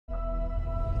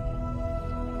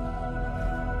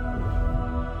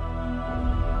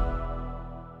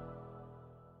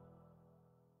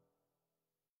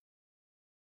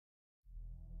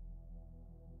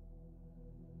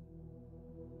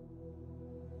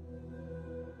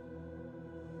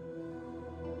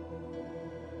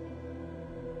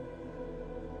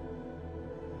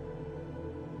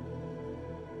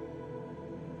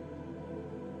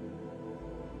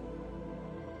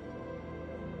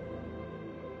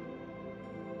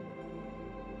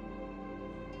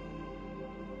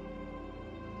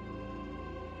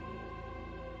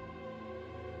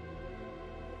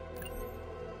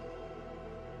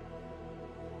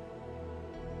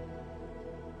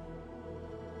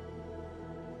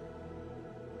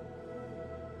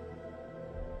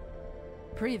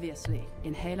Previously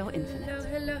in Halo Infinite.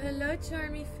 Hello,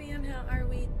 Charmy fam. How are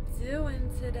we doing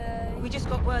today? We just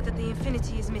got word that the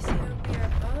Infinity is missing.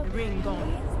 The ring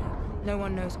gone. No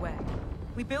one knows where.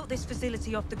 We built this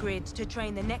facility off the grid to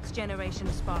train the next generation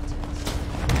of Spartans.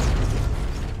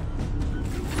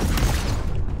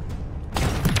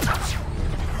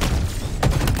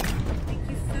 Thank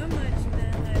you so much,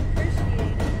 man. I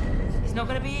appreciate it. It's not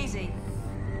gonna be easy,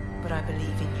 but I believe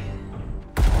in you.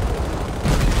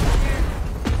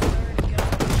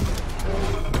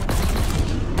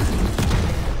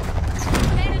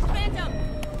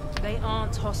 They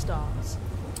aren't hostiles.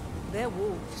 They're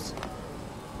wolves.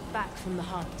 Back from the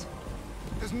hunt.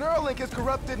 This Neuralink is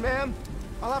corrupted, ma'am.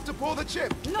 I'll have to pull the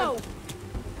chip. No!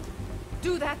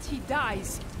 Do that, he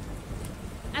dies.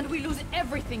 And we lose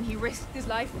everything he risked his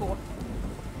life for.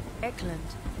 Eklund,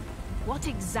 what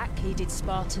exactly did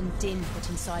Spartan Din put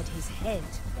inside his head?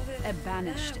 A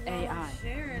banished AI.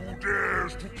 Who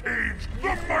dares to cage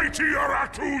the mighty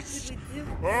Aratus?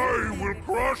 I will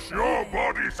crush your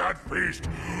bodies and feast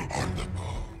on the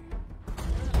bone.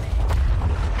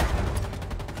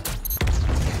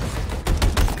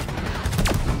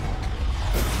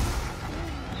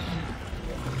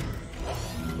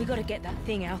 We gotta get that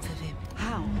thing out of him.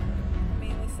 How? I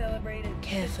mean, we celebrated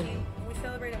Carefully. We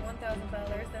celebrated 1,000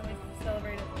 followers, then we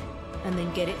celebrated And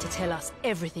then get it to tell us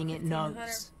everything it 1,500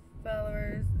 knows.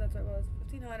 followers. That's what it was.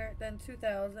 1,500, then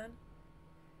 2,000.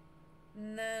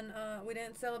 And then we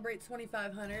didn't celebrate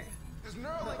 2,500. This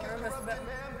Neuralink is Or corrupted,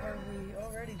 ma'am. we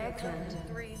already did Eklund,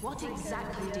 three. what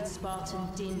exactly did Spartan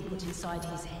Din put inside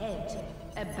his head?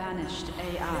 A banished So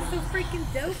AI. freaking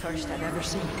dope. First I've ever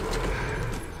seen.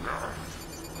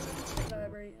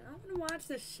 Celebrate. I don't want to watch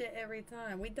this shit every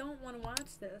time. We don't want to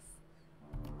watch this.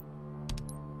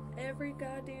 Every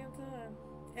goddamn time.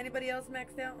 Anybody else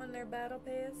maxed out on their battle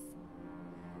pass?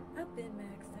 I've been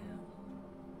maxed out.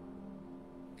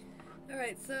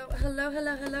 Alright, so hello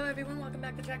everyone. Welcome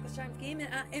back to Trackless Charms Gaming.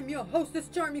 I am your hostess,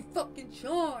 Charmy fucking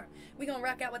Charm. We gonna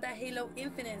rock out with that Halo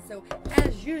Infinite. So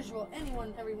as usual,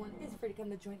 everyone is free to come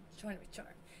to join with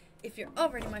Charm. If you're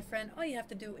already my friend, all you have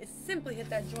to do is simply hit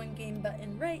that join game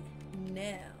button right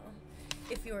now.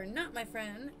 If you are not my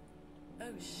friend,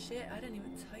 oh shit, I didn't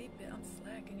even type it. I'm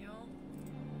slacking, y'all.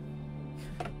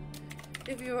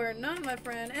 If you are not my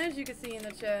friend, as you can see in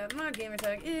the chat, my gamer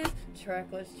tag is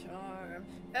Trackless Charm.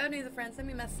 Add me as a friend, send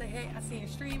me a message, say, hey, I see your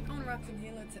stream, I wanna rock some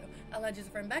Halo too. I'll add you as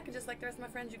a friend back, and just like the rest of my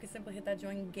friends, you can simply hit that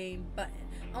join game button.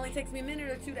 Only takes me a minute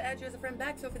or two to add you as a friend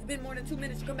back, so if it's been more than 2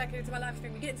 minutes, you come back here to my live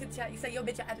stream, you get into the chat, you say, yo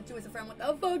bitch, I added you as a friend, what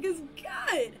the fuck is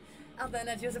good? I'll then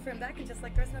add you as a friend back, and just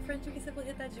like the rest of my friends, you can simply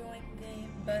hit that join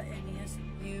game button. Yes,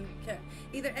 you can.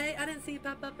 Either A, I didn't see it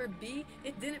pop up, or B,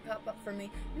 it didn't pop up for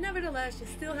me. Nevertheless, you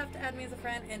still have to add me as a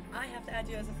friend, and I have to add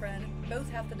you as a friend.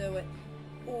 Both have to do it,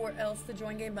 or else the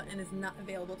join game button is not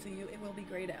available to you. It will be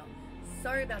grayed out.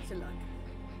 Sorry about your luck.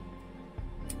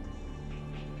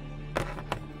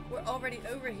 We're already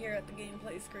over here at the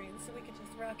gameplay screen, so we can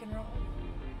just rock and roll.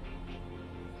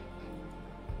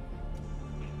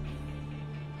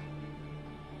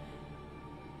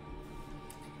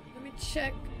 Let me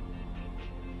check.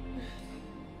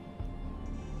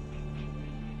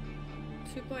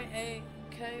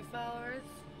 2.8k followers.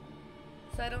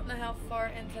 So I don't know how far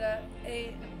into that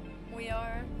 8 we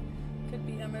are. Could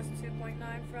be almost 2.9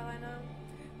 for all I know.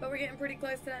 But we're getting pretty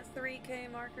close to that 3k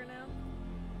marker now.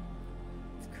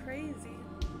 It's crazy.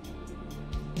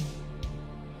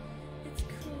 It's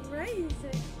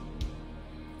crazy.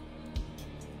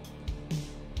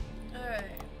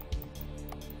 Alright.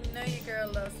 You know your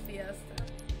girl loves Fiesta.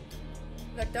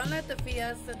 Look, don't let the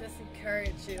Fiesta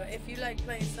discourage you. If you like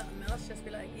playing something else, just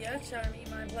be like, yeah, Charmy,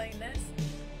 you mind playing this?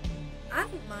 I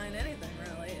don't mind anything,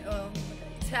 really. Well,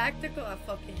 okay. Tactical, I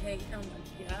fucking hate. Oh my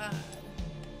god.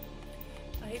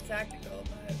 I hate tactical,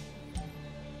 but...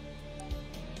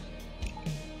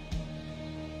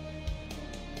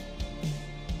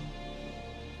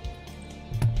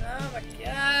 Oh my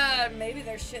god, maybe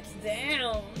their shit's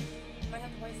down. Might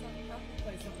have to play something. I'll have to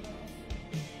play something else.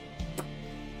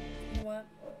 You know what?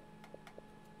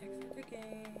 Exit the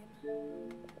game.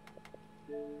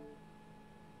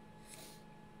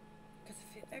 Because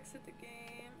if you exit the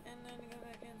game and then you go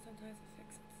back in, sometimes it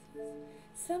fixes.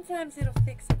 Sometimes it'll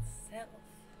fix itself.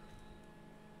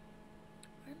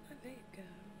 Where'd my vape go?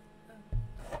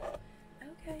 Oh.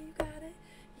 Okay, you got it.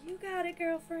 You got it,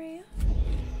 girlfriend.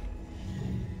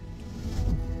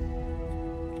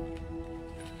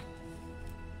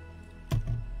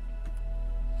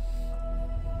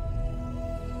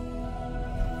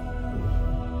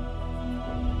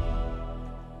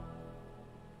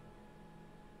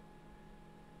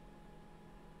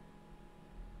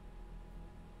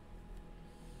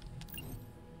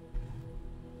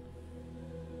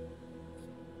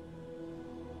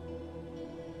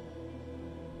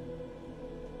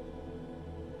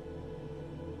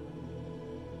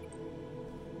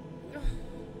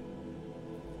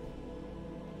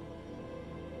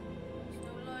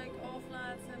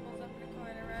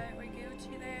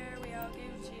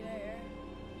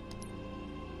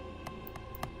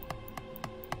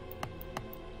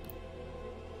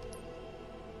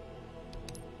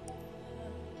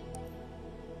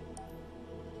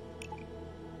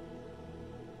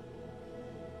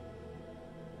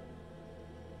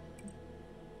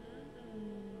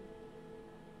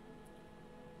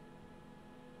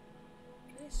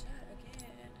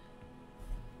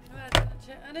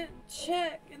 I didn't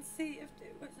check and see if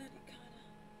there was any kind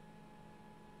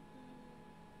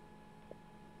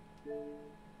of...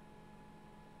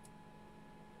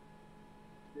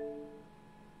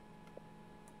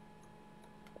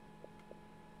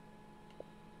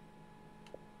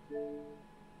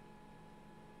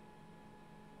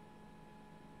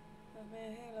 Oh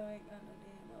man, Halo ain't got no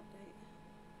damn update.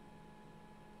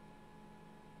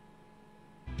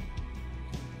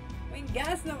 We ain't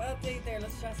got no update there.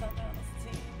 Let's try something else.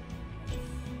 Team.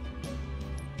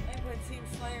 I played Team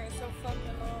Slayer is so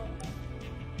fucking long.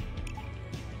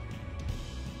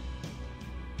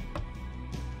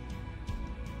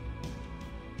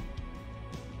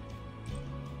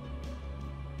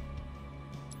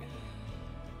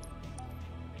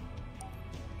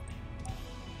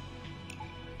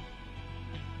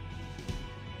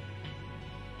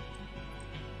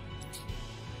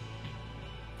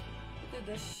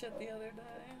 This shit the other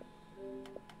day.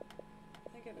 I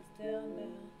think it was down. Let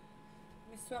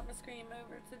me swap my screen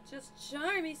over to just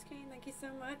Charmy screen. Thank you so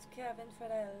much, Kevin, for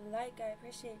that like. I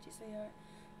appreciate you, sweetheart.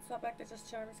 Swap back to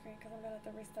just Charmy screen because I'm gonna have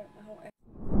to restart my whole.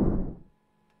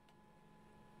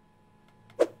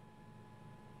 Let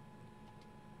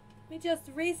me just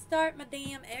restart my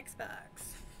damn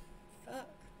Xbox. Fuck.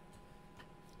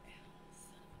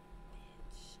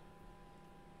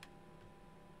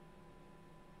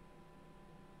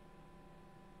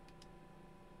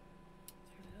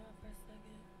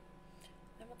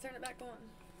 Turn it back on.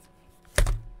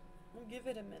 We'll give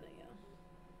it a minute, yeah.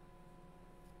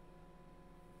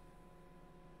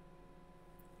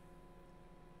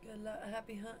 Good luck,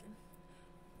 happy hunting.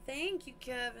 Thank you,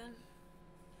 Kevin.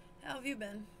 How have you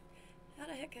been? How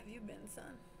the heck have you been,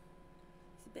 son?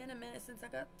 It's been a minute since I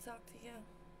got to talk to you.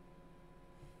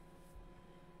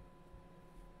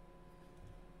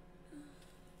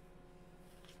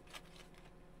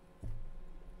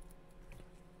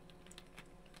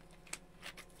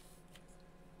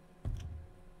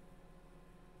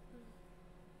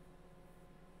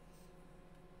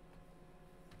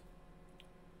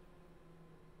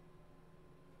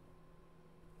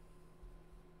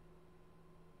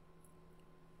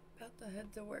 About to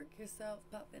head to work yourself,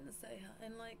 pop in to say hi.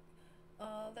 And like,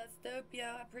 oh, that's dope,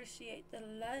 yo. I appreciate the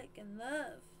like and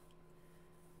love.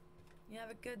 You have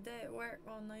a good day at work,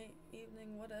 all night,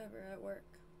 evening, whatever at work.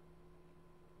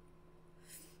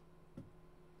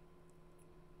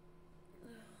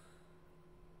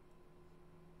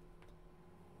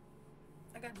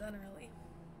 I got done early.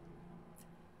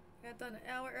 I got done an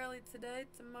hour early today,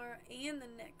 tomorrow, and the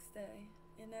next day.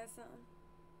 Isn't that something?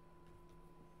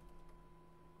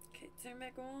 Okay, turn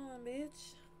back on,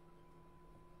 bitch.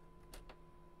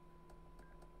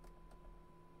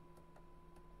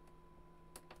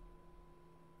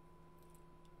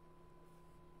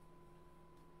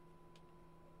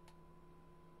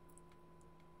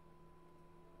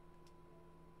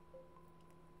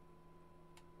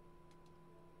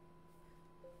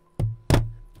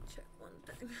 Check one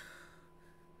thing.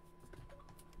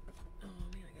 Oh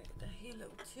man, I gotta get the Halo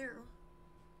too.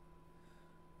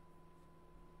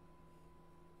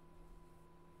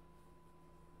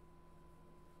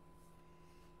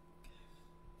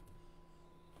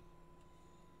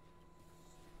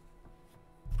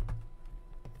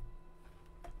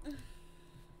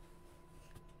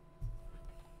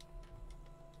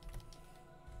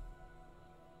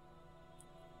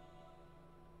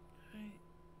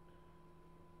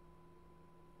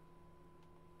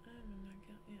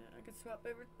 I could swap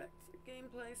over back to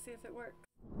gameplay, see if it works.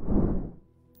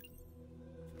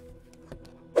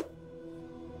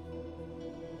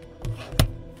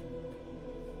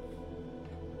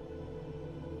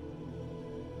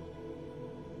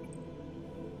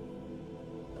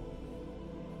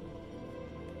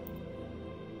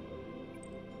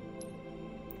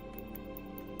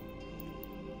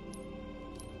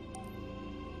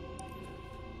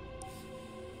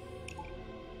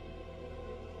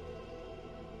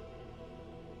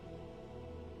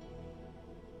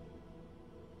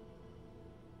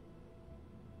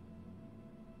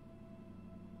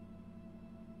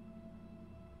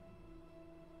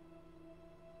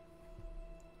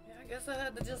 I guess I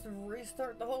had to just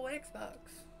restart the whole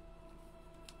Xbox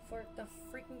for it to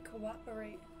freaking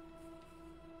cooperate.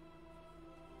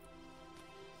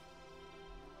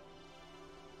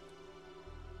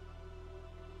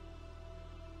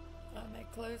 I'm a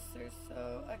closer,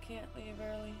 so I can't leave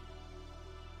early.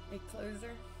 A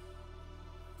closer?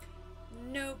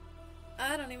 Nope.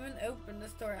 I don't even open the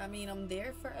store. I mean, I'm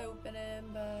there for opening,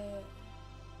 but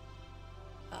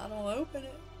I don't open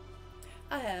it.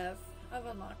 I've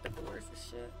unlocked the doors and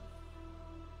shit.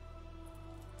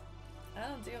 I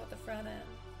don't deal with the front end.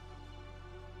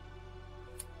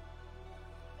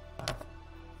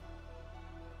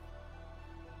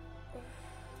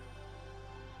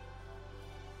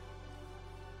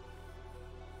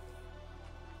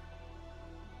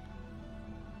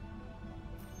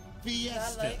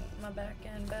 I like my back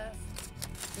end best.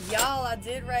 Y'all, I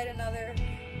did write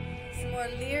some more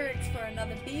lyrics for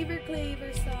another Beaver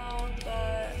Cleaver song,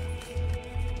 but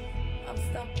I'm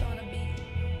stumped on a beat.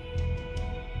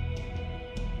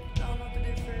 I don't know what to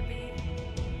do for a beat.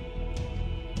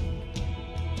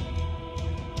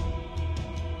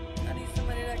 I need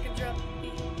somebody that can drop a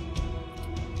beat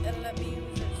and let me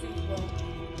use it. See, well,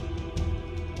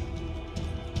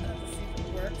 I have to see if it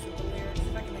works with the lyrics.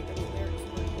 If I can make the lyrics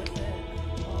work with it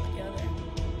all together.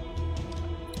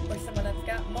 Or someone that's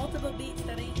got multiple beats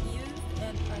that ain't used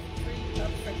and are free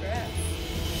up for grabs.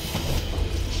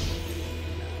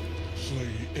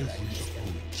 Slay every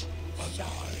opponent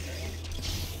alive.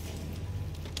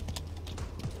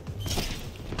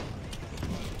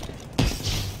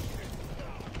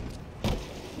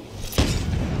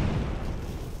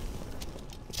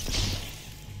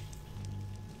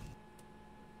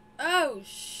 Oh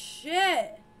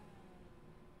shit!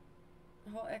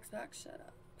 The whole Xbox shut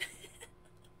up.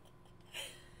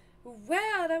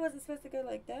 Wow, that wasn't supposed to go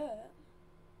like that.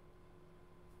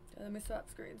 Okay, let me swap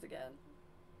screens again.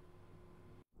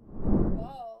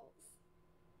 Balls.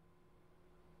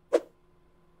 God,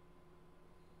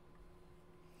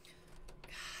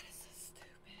 it's so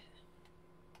stupid.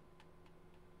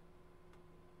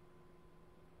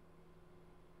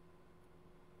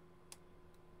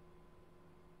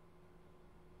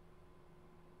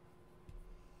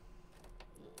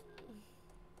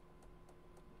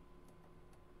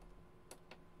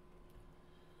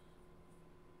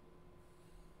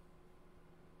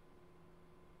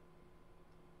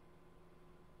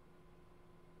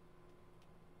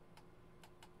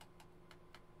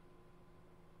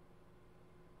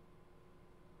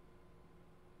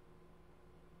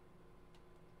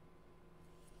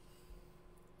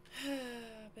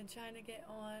 I've been trying to get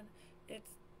on. It's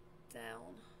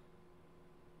down.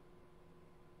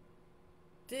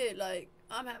 Dude, like,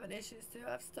 I'm having issues too.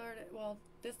 I've started, well,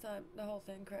 this time the whole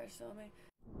thing crashed on me.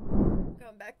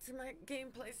 Going back to my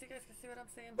gameplay so you guys can see what I'm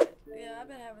saying. But yeah, I've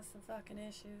been having some fucking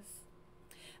issues.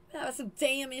 I've been having some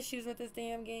damn issues with this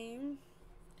damn game.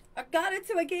 I got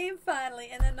into a game finally,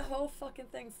 and then the whole fucking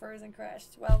thing froze and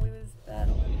crashed while we was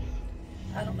battling.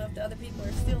 I don't know if the other people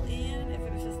are still in, if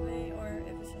it was just me, or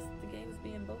if it's just the game's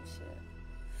being bullshit.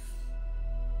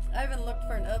 I haven't looked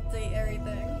for an update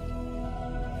everything.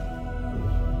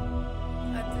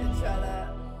 I did try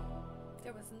that.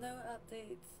 There was no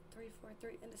updates.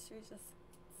 343 Industries just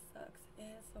sucks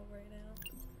asshole right now.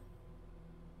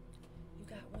 You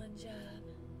got one job.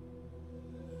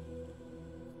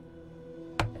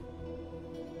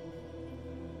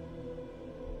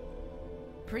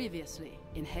 Previously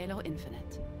in Halo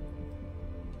Infinite.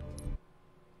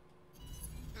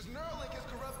 This Neuralink is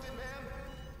corrupted, man.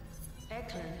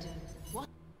 Excellent. What?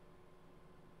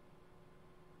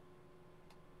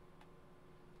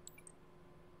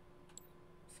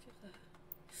 Skip that.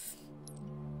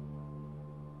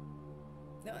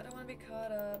 No, I don't want to be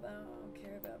caught up. I don't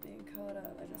care about being caught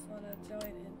up. I just want to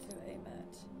join into a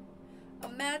match. A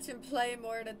match and play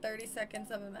more than 30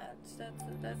 seconds of a match.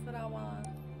 That's what I want.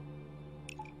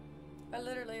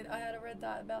 I had a red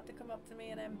dot about to come up to me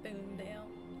and then boom,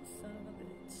 down. Son of a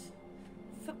bitch.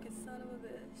 Fucking son of a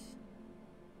bitch.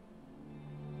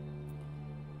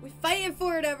 We fighting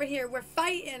for it over here. We're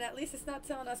fighting. At least it's not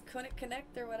telling us couldn't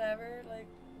connect or whatever. Like,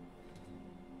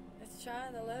 it's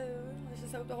trying to load. Let's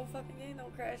just hope the whole fucking game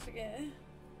don't crash again.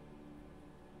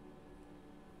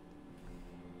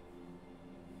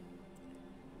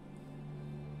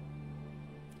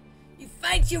 You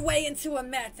fight your way into a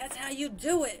match. That's how you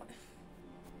do it.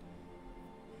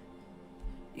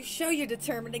 You show you're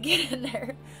determined to get in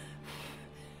there.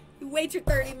 You wait your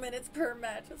 30 minutes per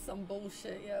match. That's some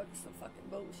bullshit, yo. That's some fucking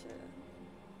bullshit.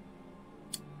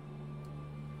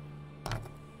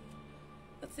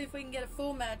 Let's see if we can get a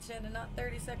full match in and not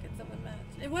 30 seconds of a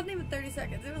match. It wasn't even 30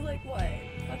 seconds. It was like, what?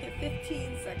 Fucking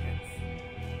 15 seconds.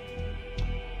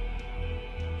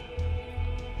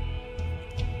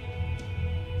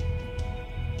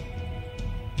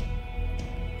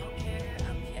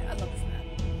 I love this map.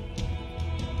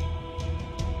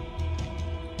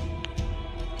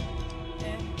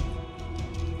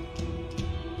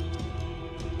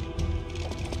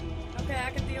 Okay,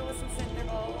 I can deal with some cinder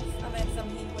balls. I mean, some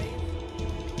heat wave.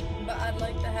 But I'd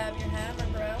like to have your hammer,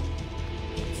 bro.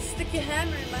 Just stick your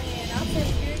hammer in my hand. I'll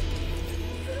take it.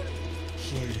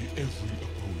 Slay every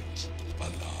opponent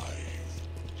alive.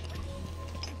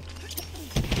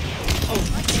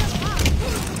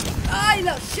 Oh, you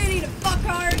little shit-eater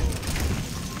fuckhard!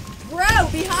 Bro,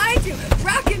 behind you!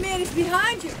 Rocket Man is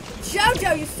behind you!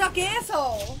 Jojo, you suck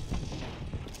asshole!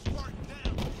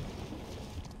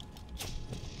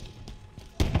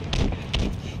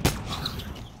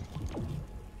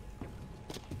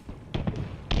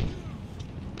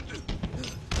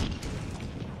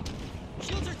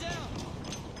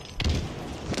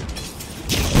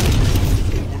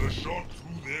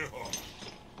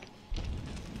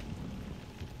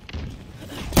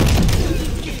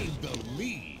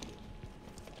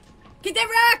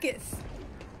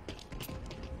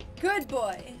 Good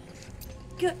boy.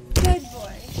 Good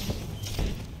boy.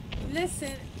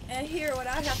 Listen and hear what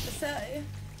I have to say.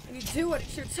 And you do what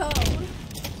you're told.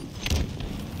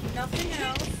 Nothing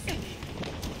else.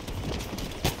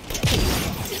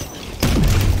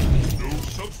 No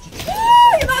substitute.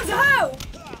 Woo! Your mom's a hoe!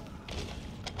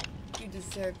 You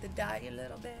deserve to die, you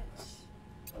little bitch.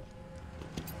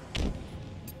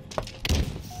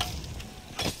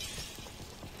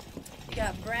 You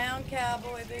got brown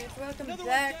cowboy boots. Welcome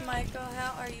back, Michael.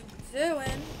 How are you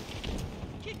doing?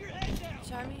 Keep your head down.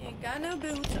 Charmy ain't got no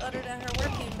boots other than her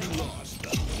working boots. Lost the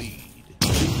lead.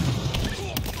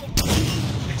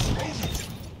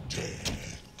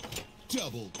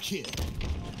 Double kill.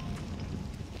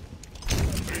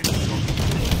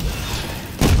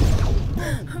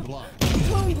 Block.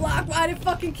 Boom block. Why'd it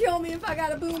fucking kill me if I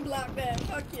got a boom block then?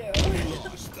 Fuck you.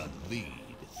 Lost the lead.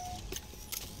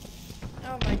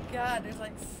 Oh my god, there's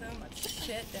like so much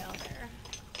shit down there.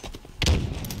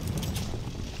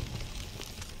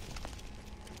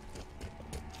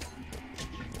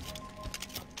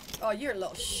 Oh, you're a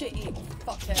little shit eating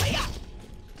fuckhead.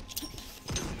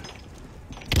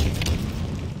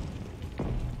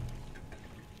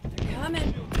 They're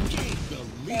coming.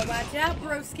 Yeah, watch out,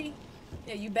 broski.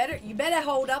 Yeah, you better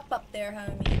hold up there,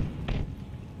 homie.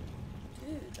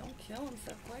 Dude, don't kill him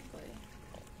so quickly.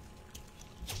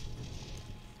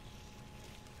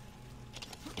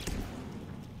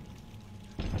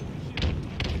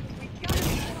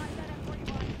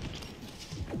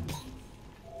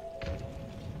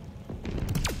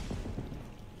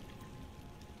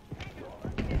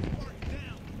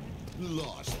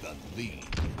 Lost the lead.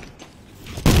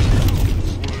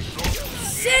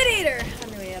 Shit eater! I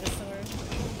knew he had a sword.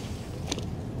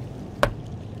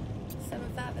 7-5-0.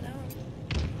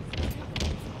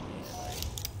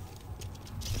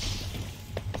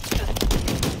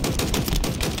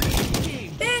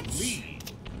 Bitch!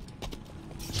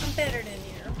 I'm better than you.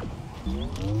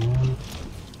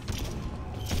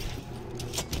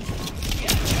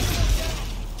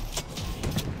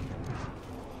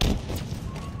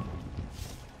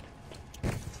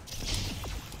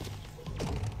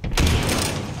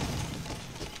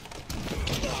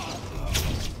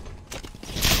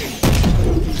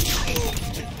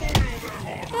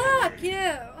 Fuck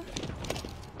you!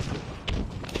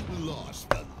 Lost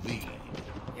the lead.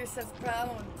 You're such a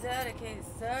problem with dedicated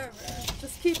server.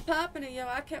 Just keep popping it, yo.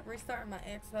 I kept restarting my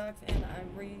Xbox and I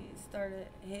restarted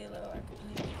Halo. I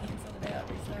completely canceled it out,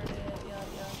 restarted it,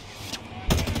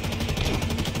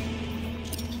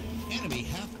 Enemy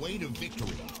halfway to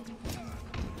victory.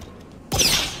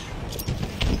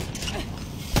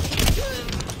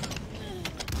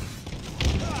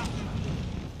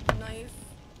 Nice.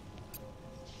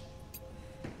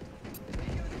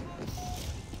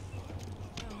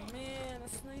 Oh man, a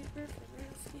sniper for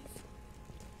realskies.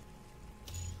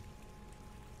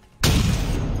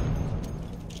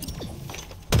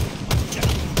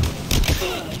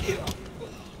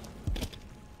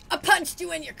 I punched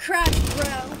you in your crotch,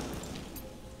 bro.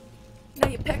 Now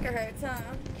your pecker hurts, huh?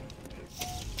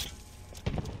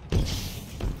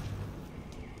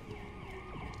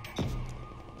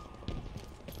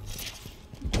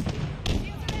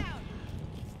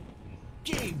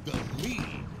 Gained the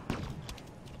lead.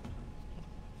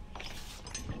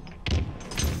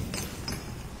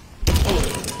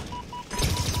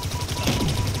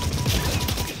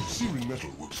 Searing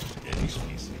metal works for any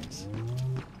species.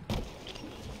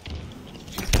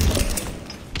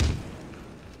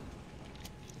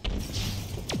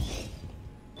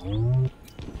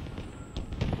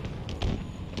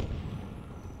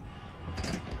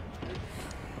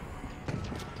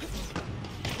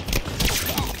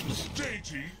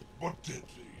 Stagey, but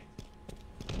deadly.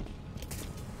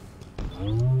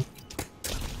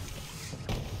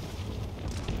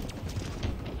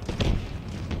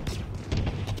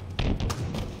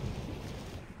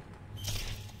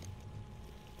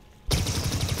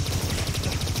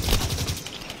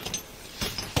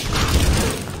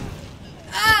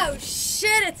 Oh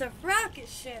shit, it's a rocket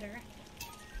shitter.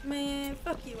 Man,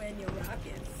 fuck you and your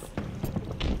rockets.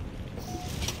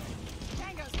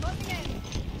 Tango's closing in.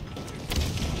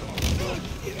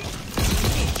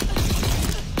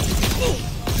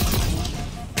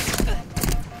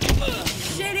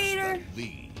 Shit eater.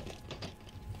 Lead.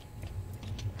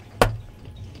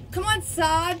 Come on,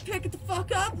 Sod, pick it the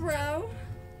fuck up, bro.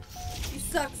 You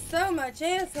suck so much,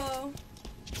 asshole.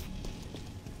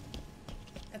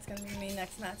 That's gonna be me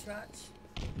next match, watch.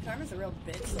 Karma's a real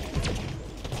bitch.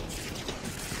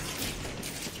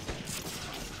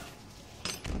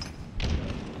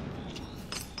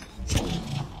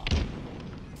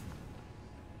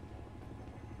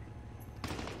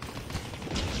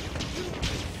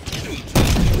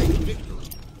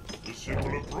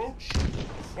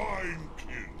 Divine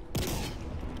kill.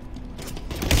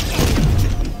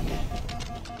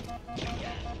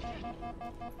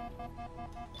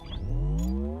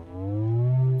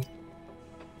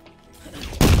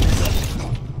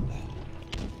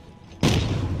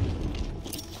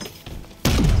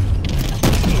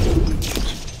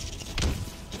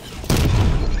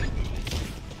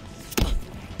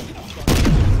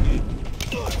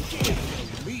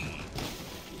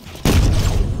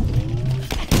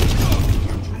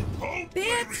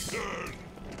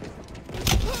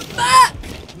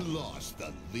 Lost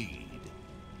the lead.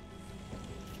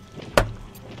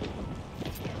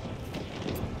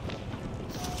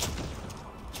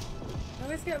 I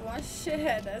always get one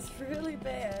shit that's really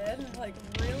bad. Like,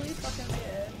 really fucking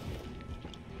bad.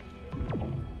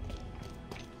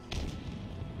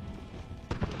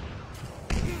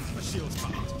 My shield's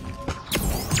popped.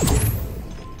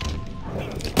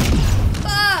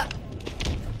 Fuck!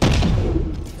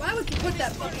 Why would you put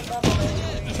that fucking bubble there?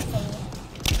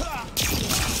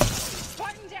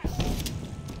 Spartan down!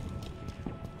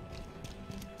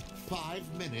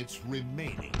 5 minutes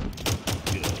remaining.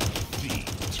 Defeat.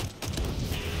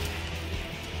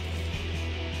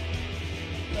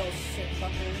 Little shit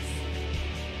fuckers.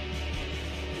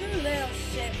 You little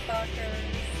shit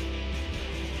fuckers.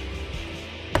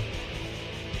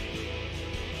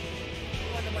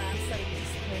 I wonder why I'm so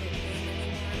used to playing the game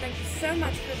anymore. Thank you so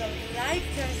much for the life,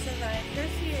 Joseph. I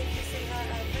appreciate you, sweetheart.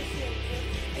 I appreciate you.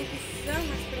 Thank you so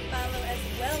much for the follow as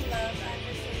well, love. I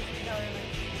appreciate you,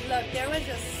 darling. Look, there was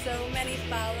just so many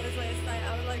followers last night.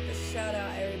 I would like to shout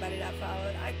out everybody that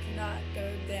followed. I cannot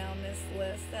go down this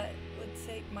list. That would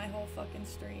take my whole fucking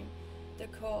stream to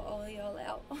call all y'all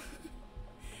out.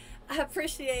 I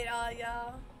appreciate all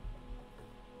y'all.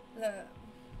 Look,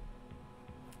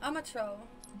 I'm a troll.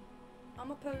 I'm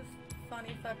gonna post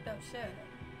funny, fucked up shit.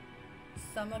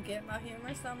 Some will get my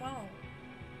humor, some won't.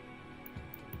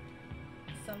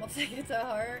 Some will take it to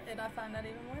heart, and I find that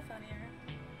even more funnier.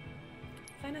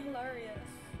 I find it hilarious.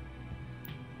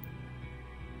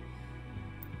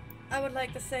 I would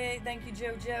like to say thank you,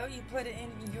 JoJo. You put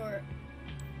in your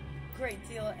great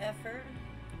deal of effort.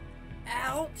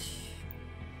 Ouch!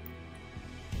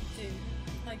 Dude,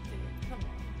 like, dude, come on.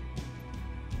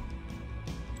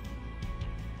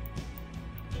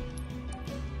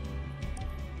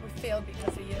 We failed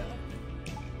because of you.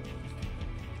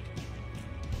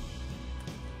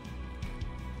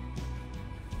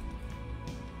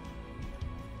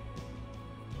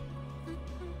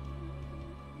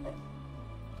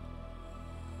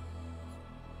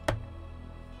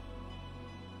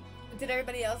 Did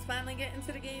everybody else finally get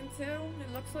into the game too?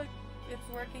 It looks like it's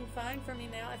working fine for me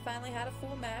now. I finally had a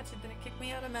full match. It didn't kick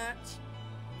me out of match.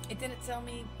 It didn't tell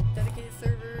me dedicated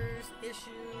servers,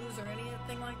 issues, or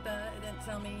anything like that. It didn't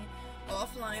tell me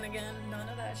offline again. None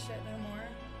of that shit no more.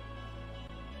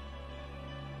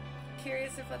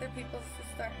 Curious if other people's is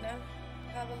starting to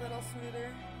have a little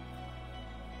smoother.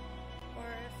 Or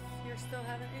if you're still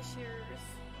having issues.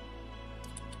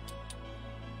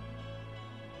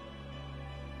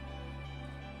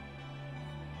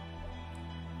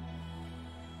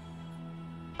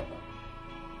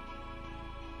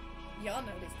 Y'all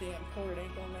know this damn cord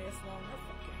ain't gonna last long. I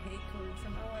fucking hate cords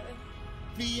in my way.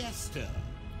 Fiesta.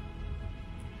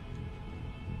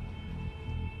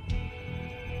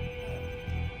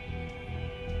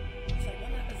 It's like,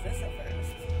 when was this at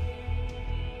first?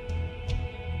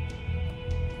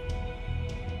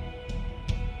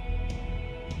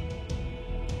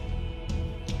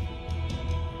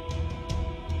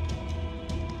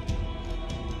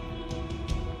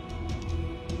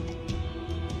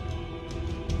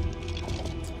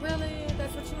 Really?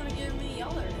 That's what you want to give me?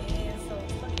 Y'all are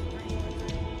assholes. Fucking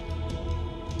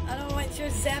I don't want your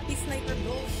zappy sniper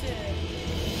bullshit.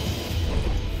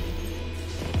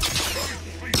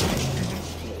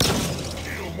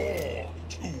 Kill more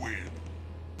to win.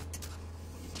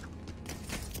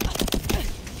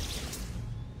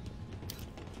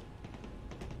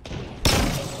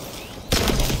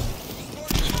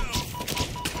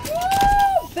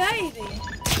 Woo, baby!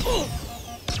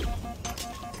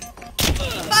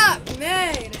 Fuck me!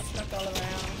 They stuck all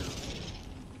around.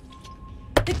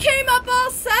 It came up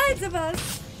all sides of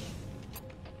us!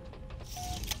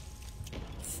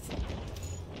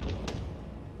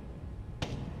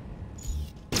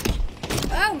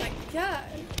 Oh my god!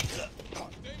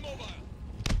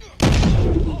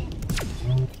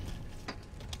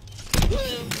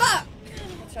 Fuck!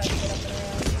 I'll try to get up and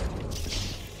around.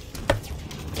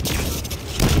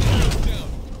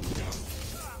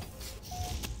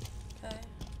 Okay.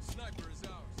 Sniper is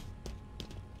ours.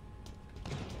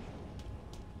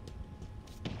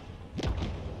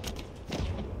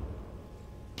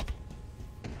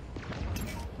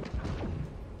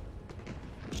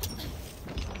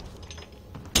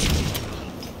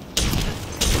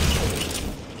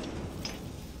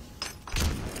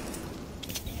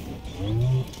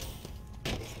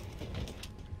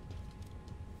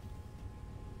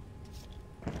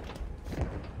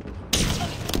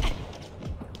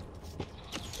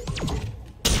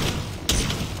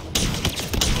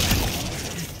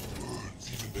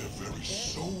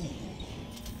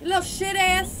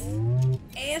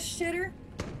 ass shitter.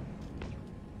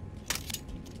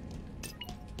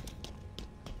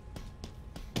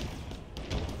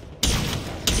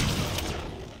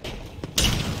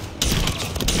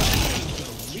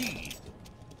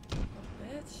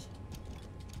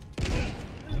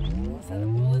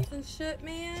 Shit,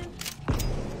 man.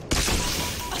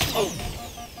 Oh.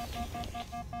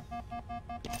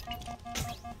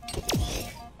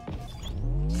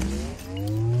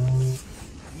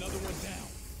 Another one down.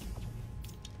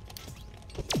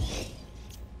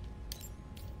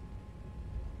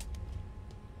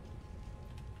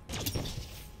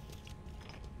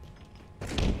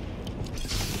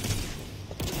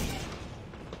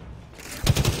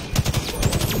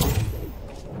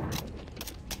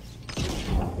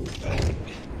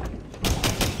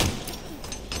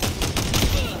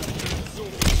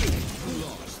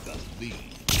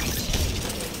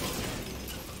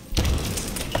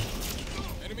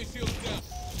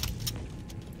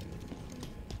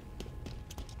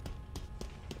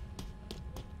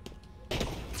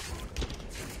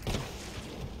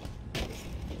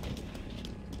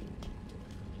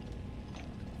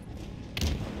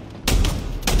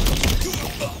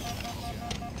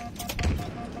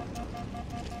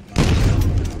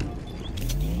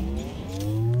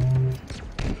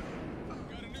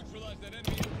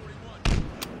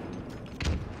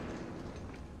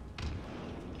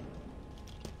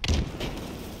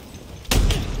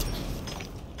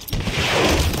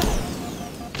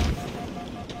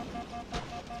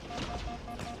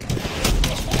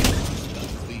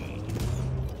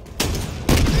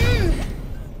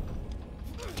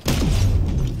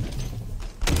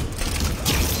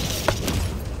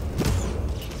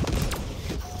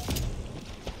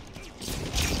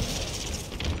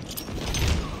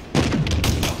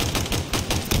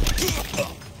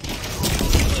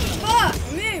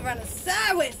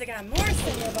 They got more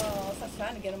cinder balls. I was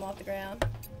trying to get them off the ground.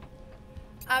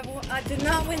 I did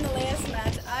not win the last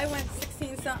match. I went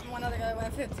 16 something. One other guy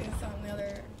went 15 something. The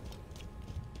other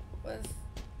was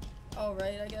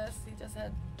alright, I guess. He just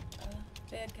had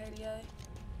bad KDA.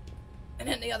 And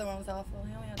then the other one was awful.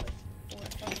 He only had like 4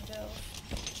 fucking kills.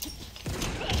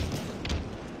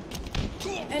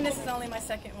 And this is only my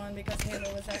second one because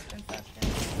Halo was acting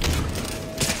fucking.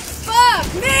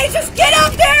 Fuck me! Just get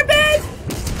up there, bitch!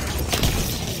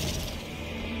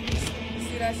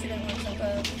 That she didn't want to jump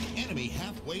up. Enemy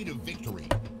halfway to victory.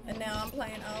 And now I'm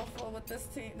playing awful with this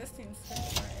team. This team's kicking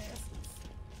my asses.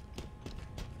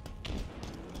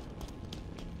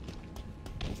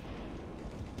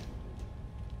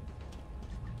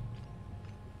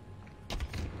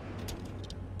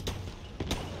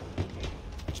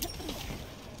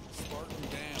 Spartan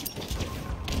down.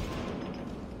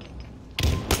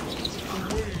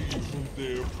 Away from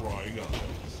their prying eyes.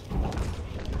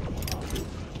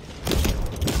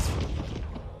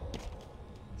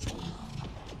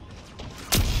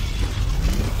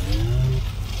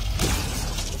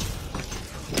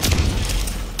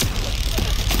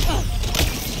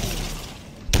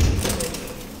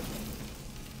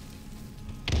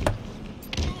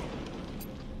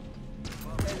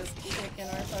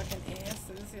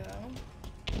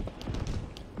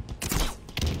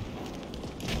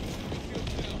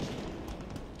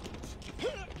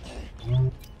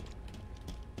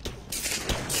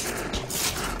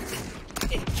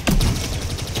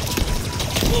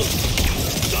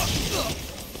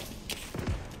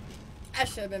 That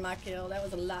should have been my kill. That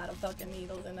was a lot of fucking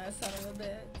needles in that son of a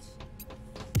bitch.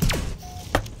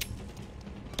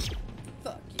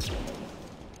 Fuck you.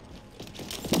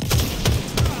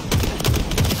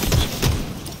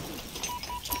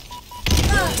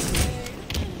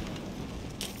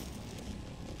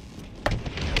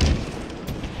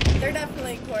 They're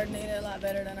definitely coordinated a lot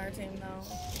better than our team now.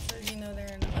 So you know they're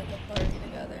in like a party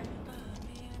together. Oh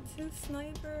man, 2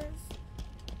 snipers.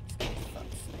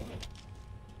 Fuck sniper.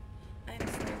 I'm a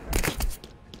sniper.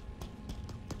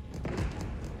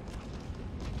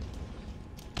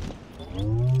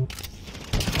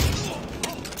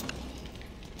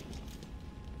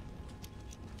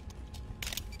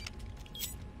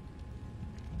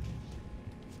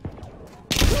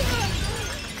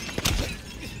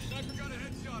 Sniper got a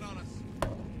headshot on us.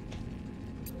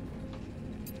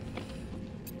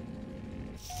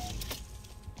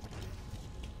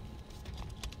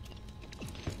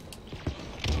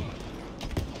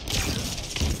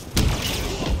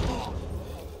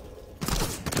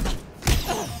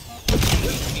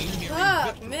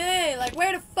 Fuck me! Like,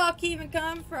 where the fuck he even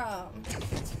come from?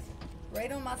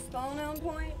 Right on my spawn on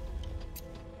point?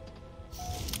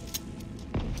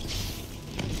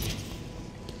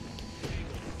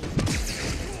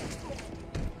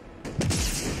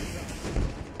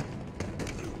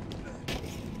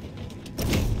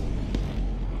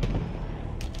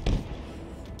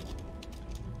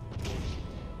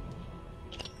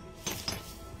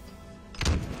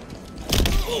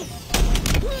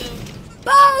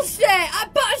 shit! I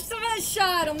punched him and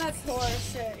shot him! That's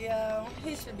horse shit, yo.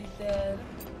 He should be dead.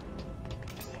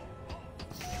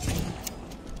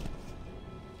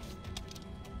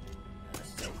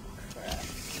 Crap.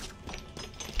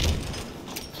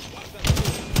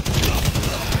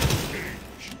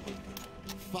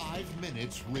 5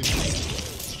 minutes remaining.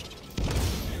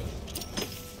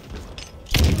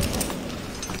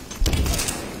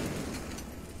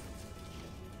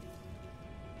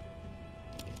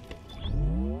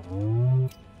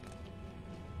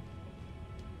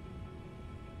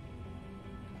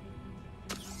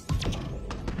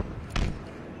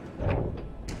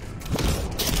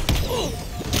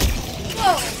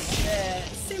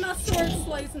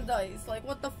 And dice, like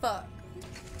what the fuck?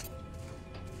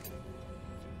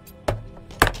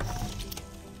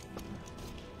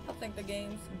 I think the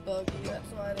game's buggy,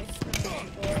 that's why they screw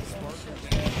people up on shit.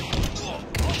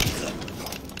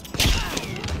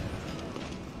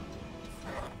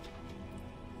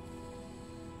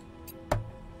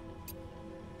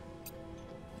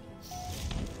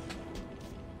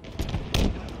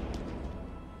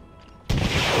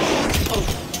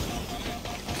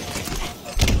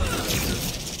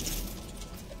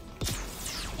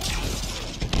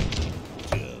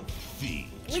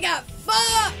 We got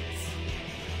fucked!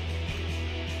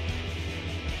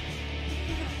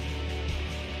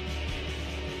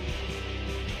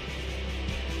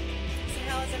 So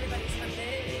how is everybody's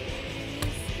Monday?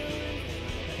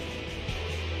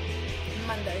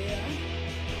 Monday, yeah.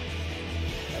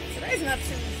 But today's not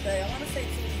Tuesday. I want to say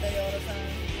Tuesday all the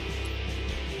time.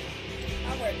 I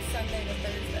work Sunday to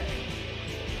Thursday.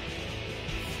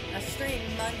 I stream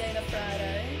Monday to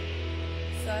Friday.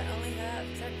 So I only have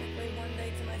technically one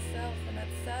day to myself, and that's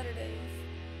Saturdays.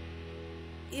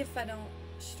 If I don't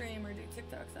stream or do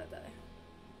TikToks that day.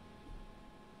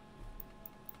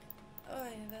 Oh,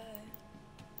 yeah.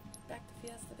 Back to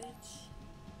Fiesta, bitch.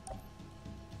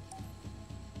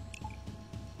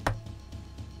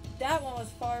 That one was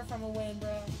far from a win, bro.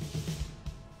 Ow,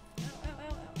 ow,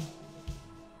 ow, ow.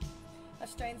 I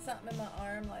strained something in my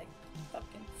arm like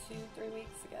fucking 2-3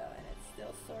 weeks ago, and it's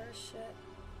still sore as shit.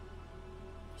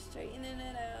 Straightening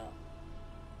it out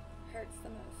hurts the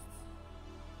most.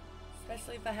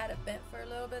 Especially if I had it bent for a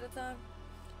little bit of time.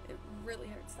 It really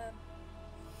hurts that.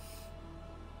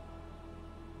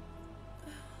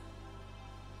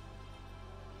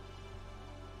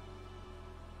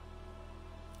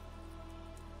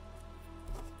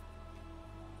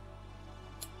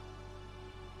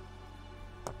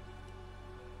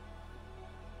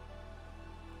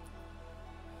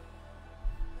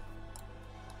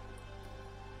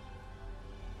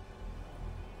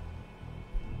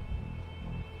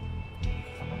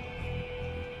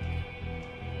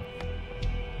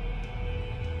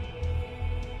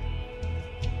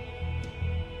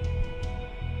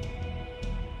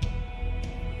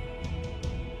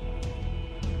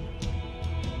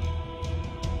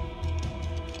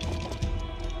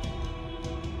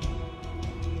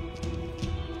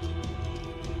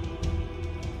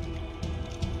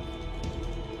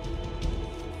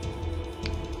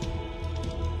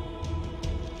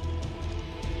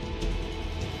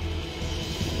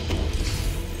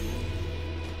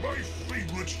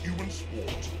 Human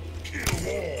sport. Kill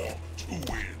more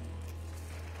to win.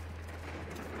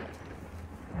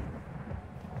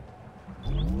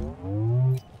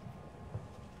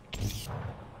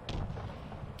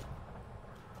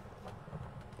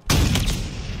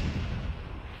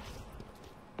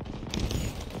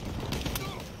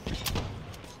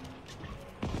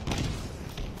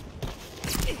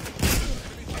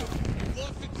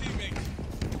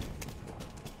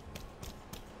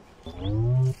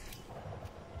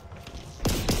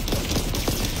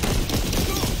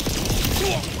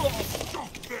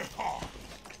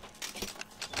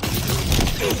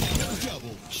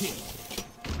 Double kill.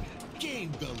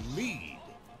 Gain the lead.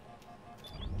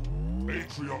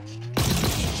 Atriox.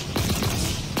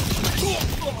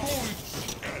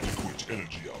 Adequate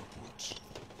energy output.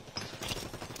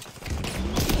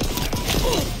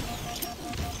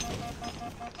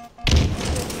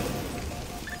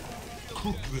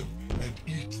 Cook them and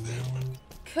eat them.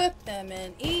 Cook them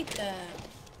and eat them.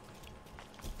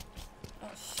 Oh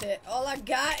shit. All I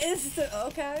got is the.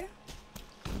 Okay.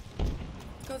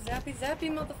 Go zappy zappy,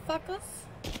 motherfuckers.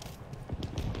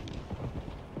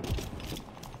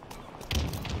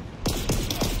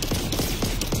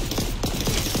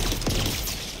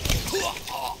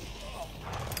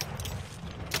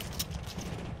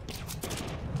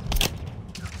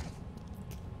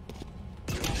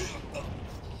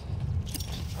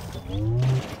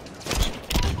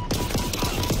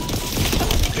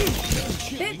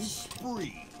 Killing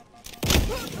spree.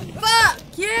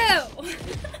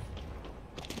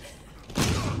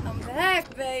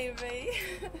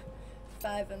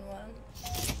 5-1.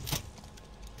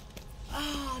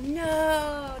 Oh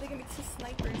no! They're gonna be 2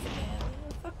 snipers again.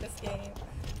 Fuck this game.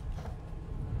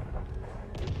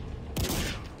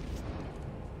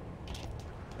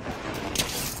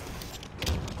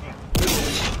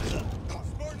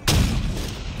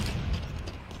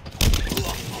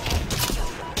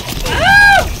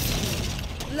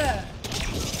 Look,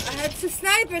 I had 2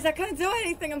 snipers. I couldn't do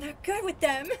anything. I'm not good with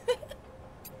them.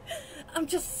 I'm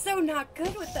just so not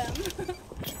good with them.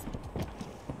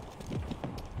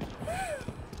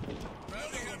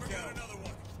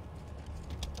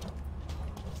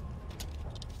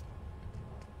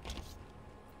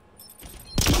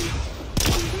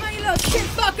 Come on, you little shit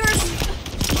fuckers.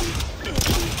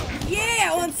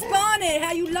 Yeah, unspawn it.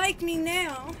 How you like me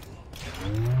now?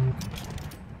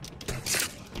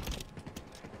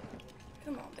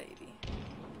 Come on, baby.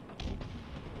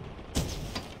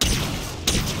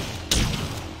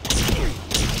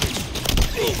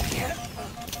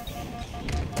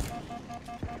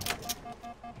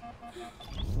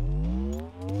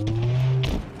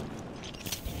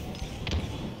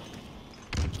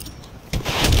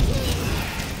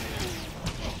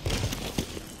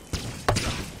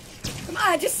 Come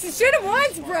on, just shoot him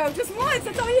once, bro. Just once.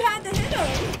 That's all you had to hit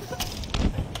him.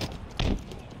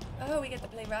 Oh, we get to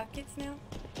play rockets now?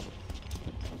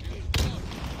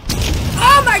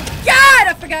 Oh my god!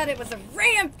 I forgot it was a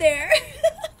ramp there.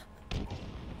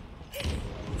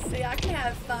 See, I can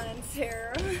have fun too.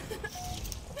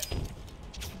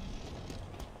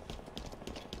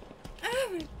 Oh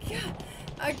my god.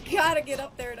 I gotta get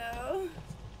up there though.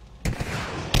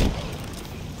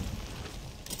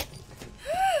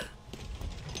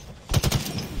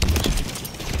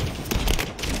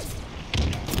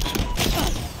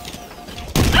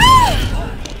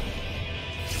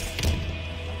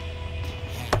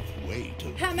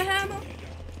 Hammer, hammer.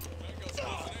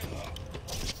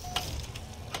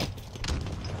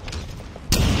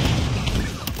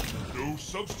 No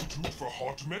substitute for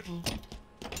hot metal.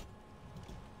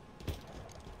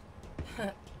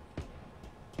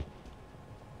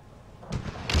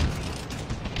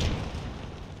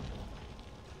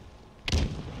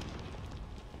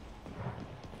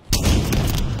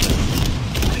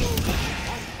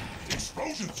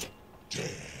 Explosions.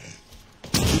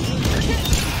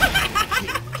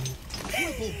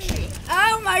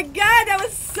 Oh my god, that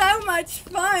was so much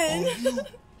fun! Are you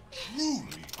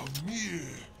truly a mere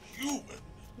human?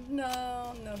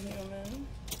 No, no human.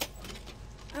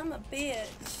 I'm a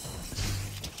bitch.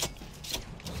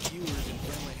 Viewers in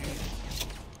friendly hands.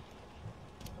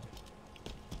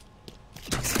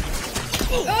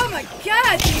 Oh my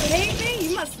god, do you hate me?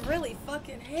 You must really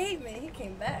fucking hate me. He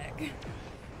came back.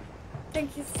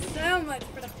 Thank you so much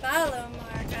for the follow,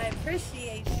 Mark. I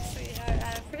appreciate you, sweetheart.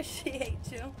 I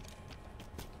appreciate you.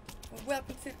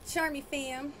 Welcome to the Charmy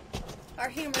fam. Our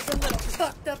humor's a little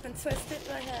fucked up and twisted,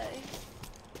 but hey.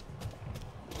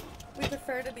 We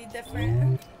prefer to be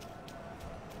different.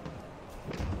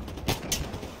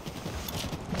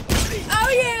 Oh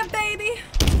yeah, baby!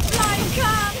 Flying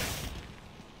cob!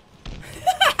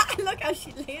 Look how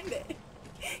she landed.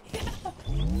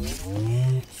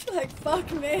 She's like,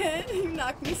 fuck man, you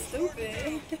knocked me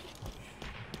stupid.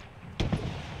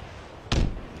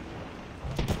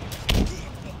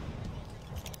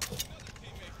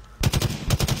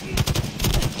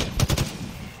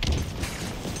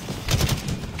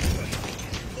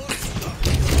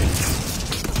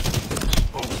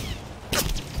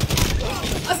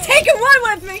 I'm taking one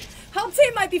with me! Whole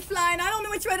team might be flying, I don't know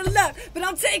which way to look, but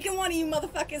I'm taking one of you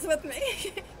motherfuckers with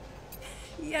me.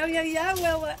 Yo, yo, yo,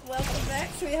 well, welcome back,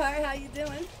 sweetheart. How you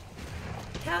doing?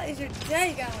 How is your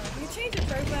day going? You change your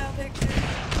profile picture.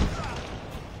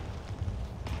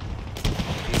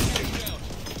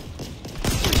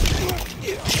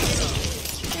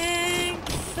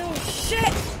 Thanks. Oh,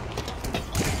 shit!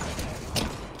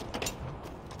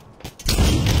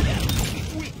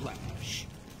 Whiplash.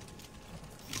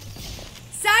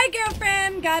 Sorry,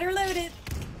 girlfriend. Got her loaded.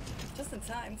 Just in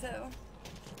time, too.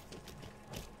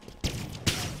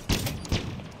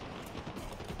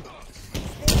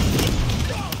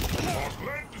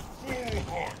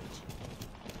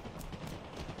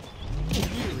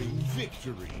 Nearing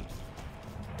victory.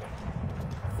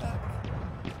 Fuck.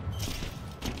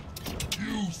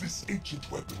 Use this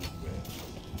ancient weapon well.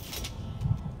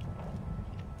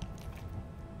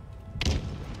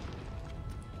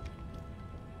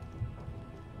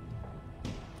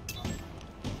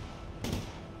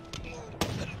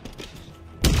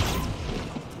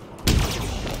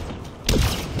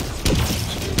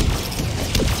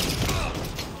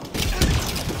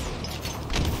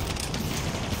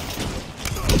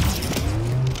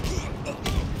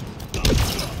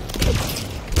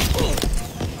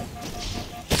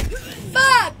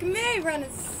 Hey,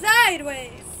 running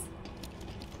sideways.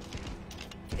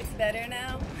 It's better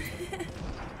now.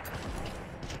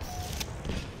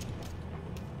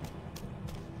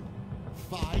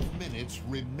 5 minutes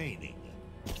remaining.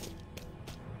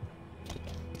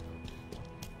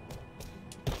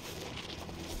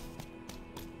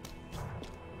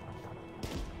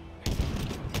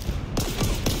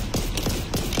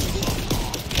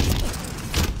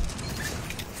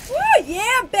 Woo,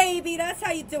 yeah, baby. That's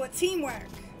how you do it. Teamwork.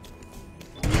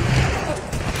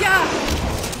 Oh, God.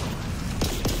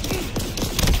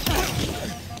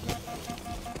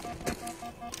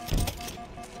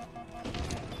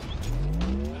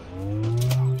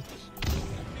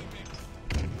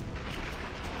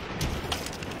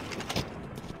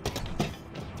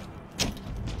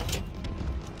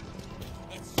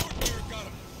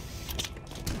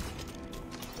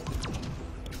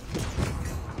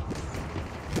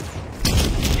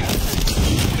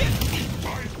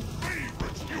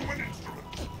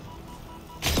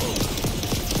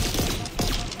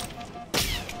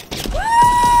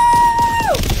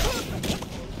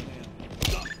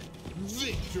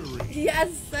 Yes,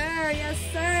 sir. Yes,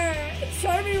 sir.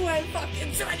 Charmy went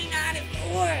fucking 29 and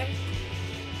 4.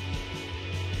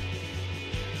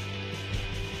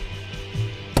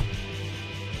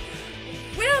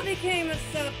 Will became a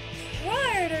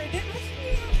supporter. Didn't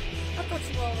you? I thought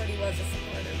you already was a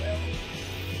supporter, Will.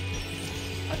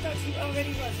 I thought you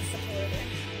already was a supporter.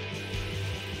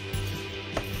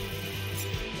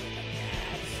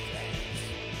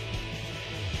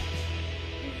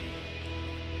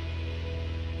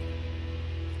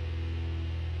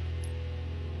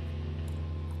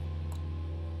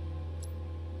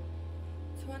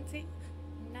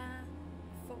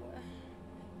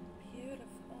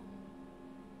 Beautiful.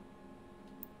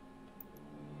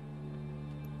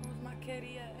 Where's my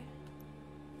kitty at?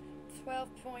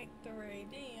 12.3.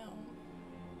 Damn.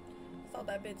 I thought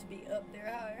that bitch be up there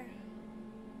higher.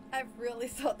 I really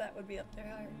thought that would be up there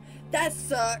higher. That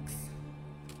sucks.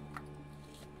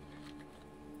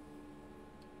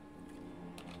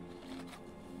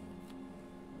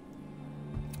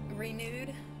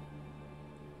 Renewed.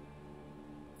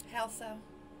 How so?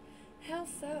 How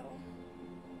so?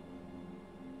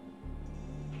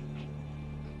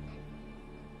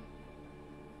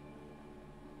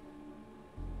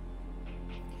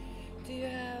 Do you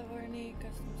have or need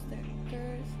custom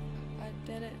stickers? I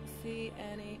didn't see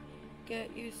any.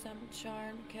 Get you some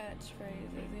charm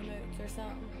catchphrases, emotes, or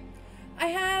something. I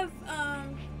have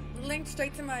linked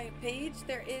straight to my page.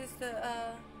 There is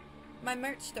the my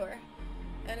merch store,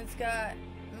 and it's got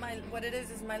my what it is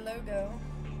my logo.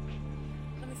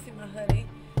 Let me see my hoodie.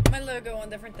 My logo on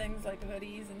different things like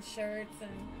hoodies and shirts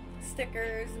and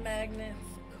stickers, magnets,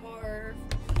 cars,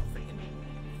 freaking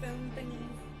phone thingies.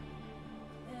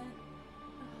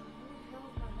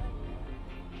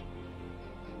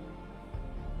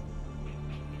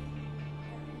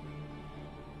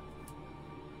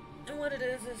 And what it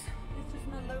is it's just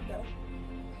my logo.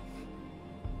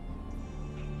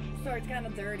 Sorry, it's kind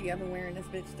of dirty. I've been wearing this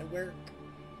bitch to work,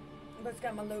 but it's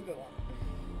got my logo on it.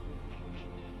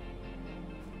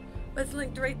 But it's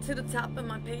linked right to the top of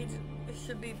my page. It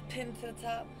should be pinned to the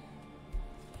top.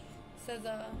 It says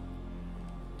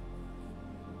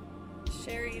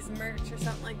Sherry's merch or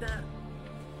something like that.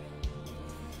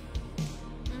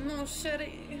 No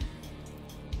shitty.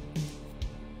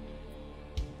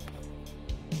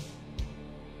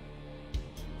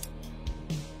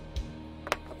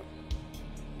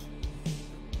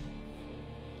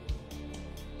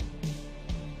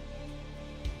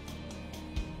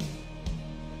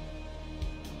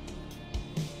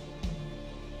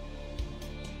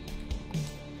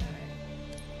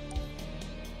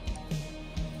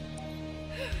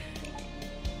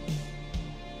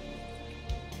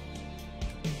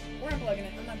 Unplugging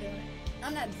it. I'm not doing it.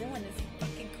 I'm not doing this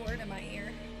fucking cord in my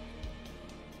ear.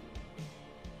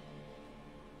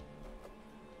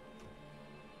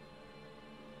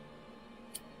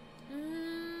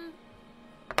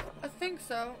 I think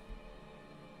so.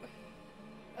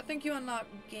 I think you unlock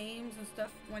games and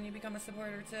stuff when you become a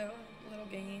supporter too. Little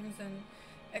games and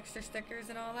extra stickers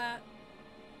and all that.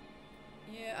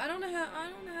 Yeah, I don't know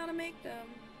how to make them.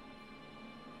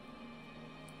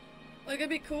 Like,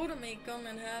 it'd be cool to make them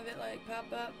and have it, like,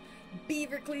 pop up.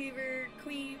 Beaver Cleaver,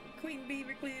 Queen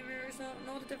Beaver Cleaver, or something.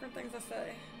 All the different things I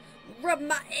say. Rub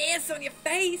my ass on your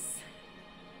face.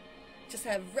 Just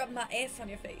have rub my ass on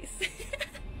your face.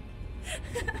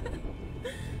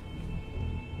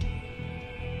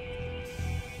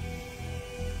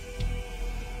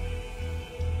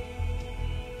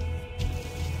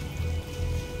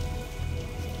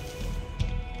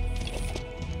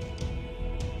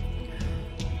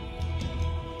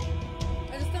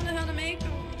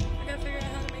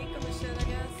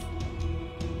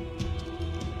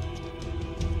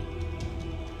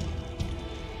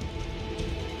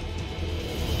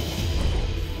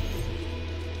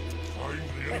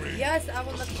 Yes, I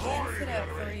will look into that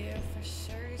for you, for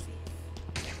sure.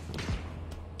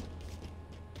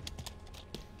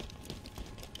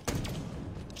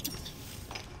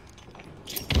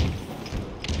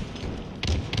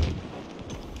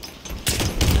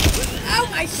 Oh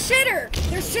my shitter!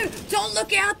 There's two! Don't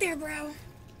look out there, bro!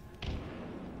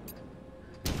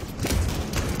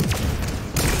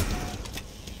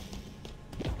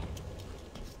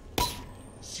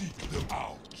 Seek them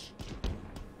out.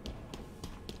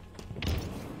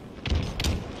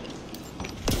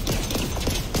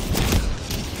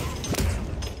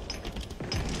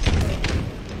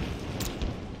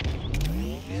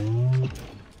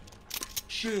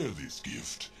 Share this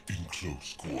gift in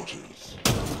close quarters.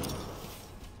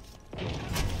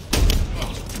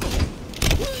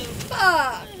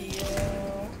 Fuck you.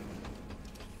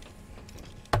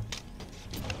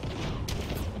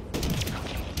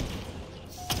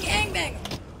 Gangbang.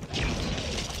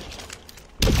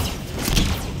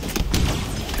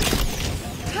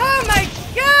 Oh my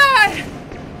god!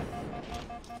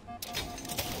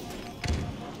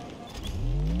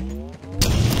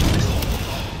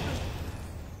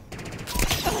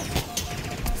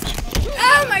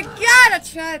 Oh my god! I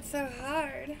tried so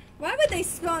hard. Why would they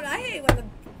spawn? I hate when the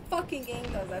fucking game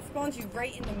does that. Spawns you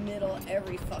right in the middle of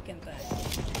every fucking thing.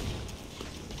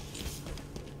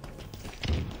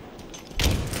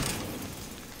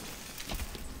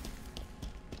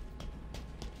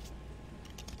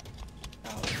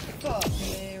 Oh, fuck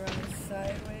me, running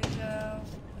sideways now.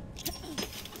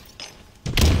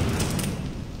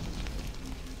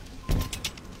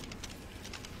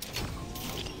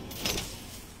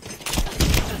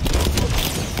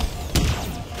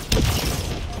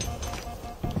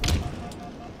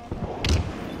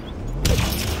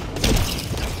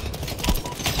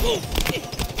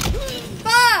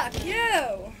 Fuck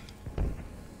you!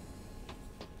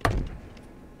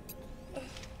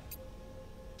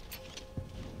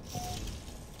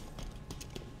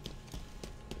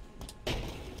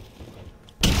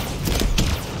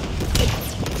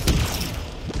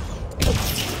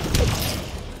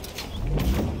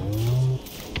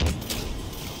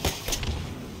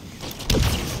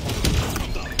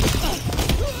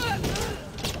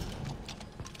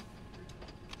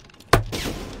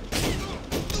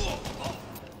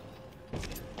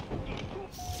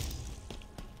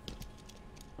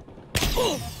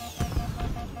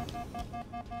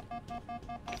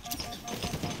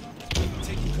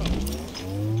 Taking cover.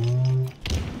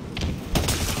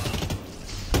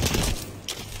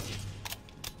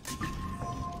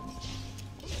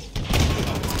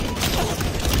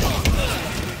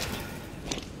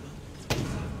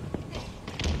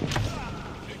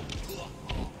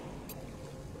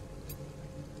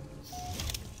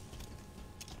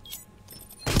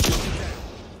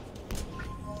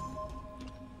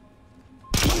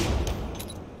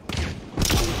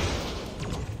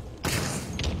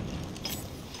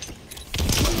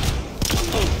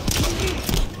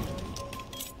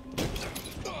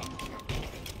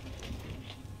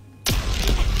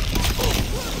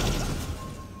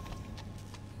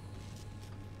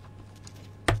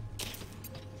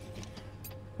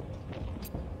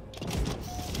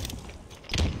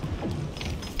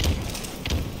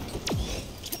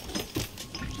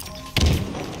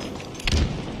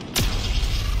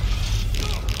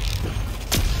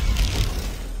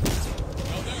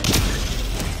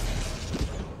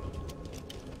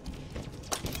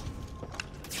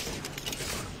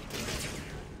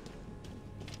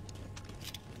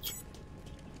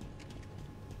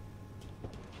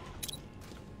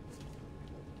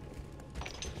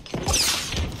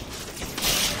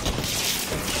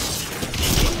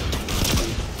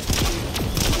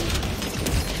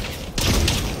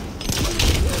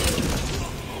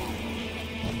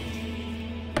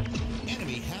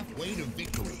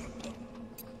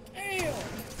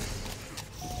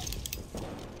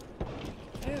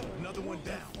 Another one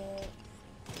down.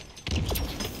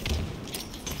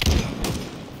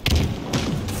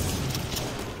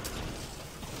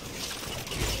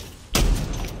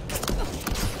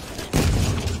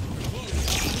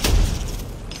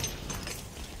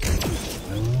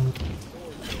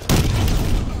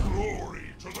 Glory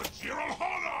to the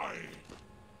Jiralhanae!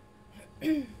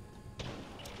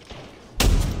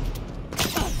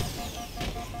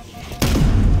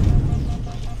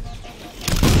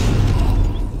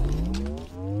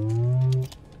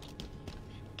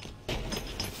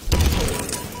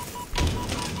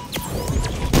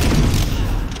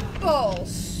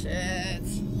 Bullshit.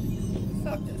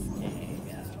 Fuck this game,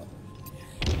 yo.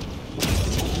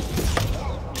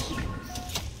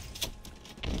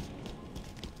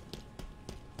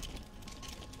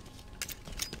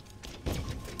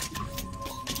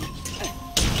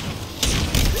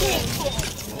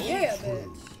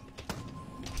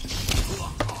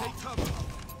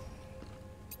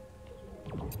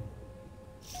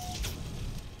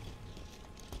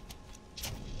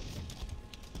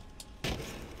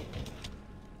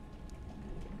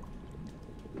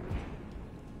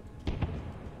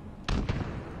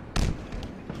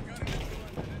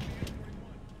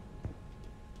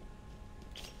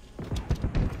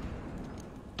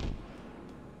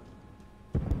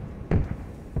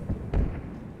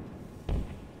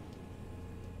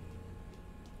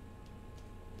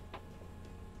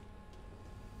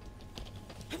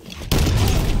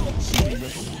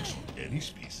 amongst any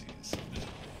species.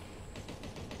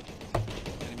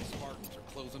 Enemy Spartans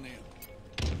are closing in.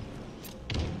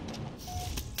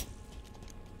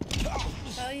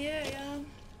 Oh yeah, yeah.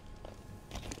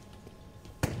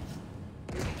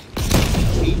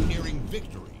 Team nearing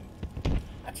victory.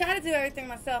 I try to do everything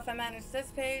myself. I manage this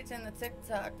page and the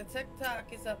TikTok. The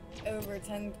TikTok is up over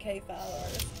 10K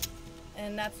followers.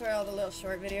 And that's where all the little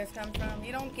short videos come from.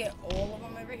 You don't get all of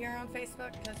them over here on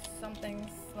Facebook because some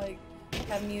things like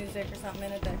have music or something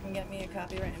in it that can get me a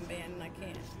copyright and ban, and I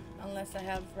can't. Unless I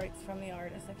have rights from the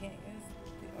artist, I can't use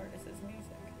the artist's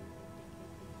music.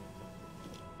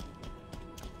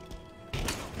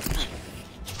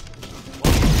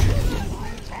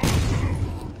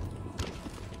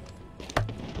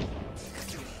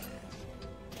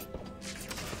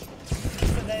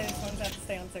 So those ones have to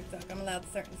stay on TikTok. I'm allowed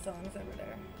certain songs over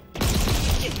there.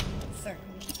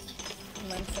 Certain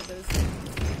lengths of those songs.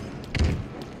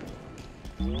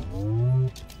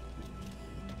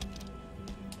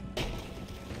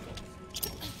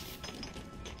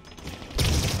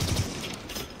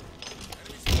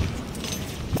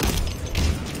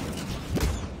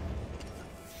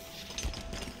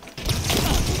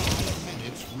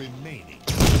 Minutes remaining.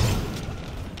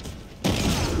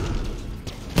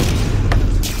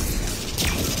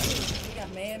 He got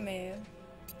mad.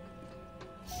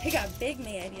 He got big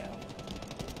mad, yo.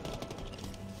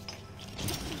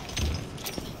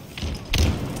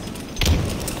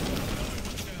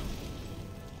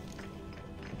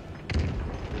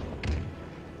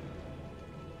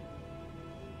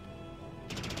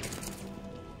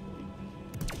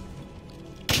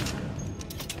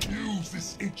 Use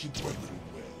this ancient weapon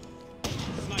well.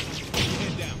 Sniper,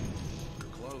 head down.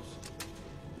 Close.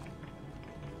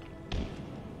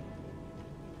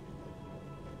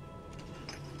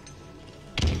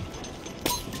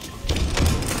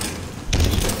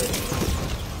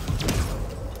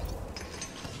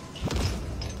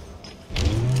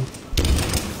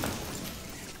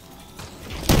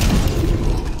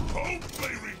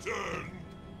 Coldplay return!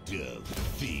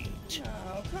 Defeat.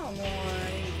 Oh, come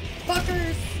on.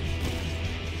 Fuckers!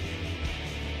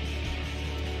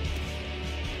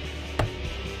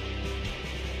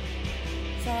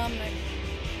 Tom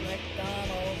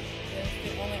McDonald is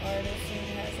the only artist who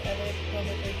has ever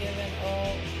publicly given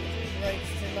all rights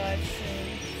to live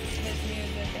stream his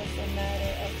music as a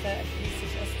matter of fact. He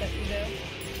suggests that you do.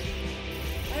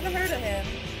 I haven't heard of him.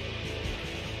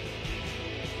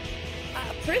 I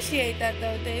appreciate that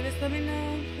though, Davis. Let me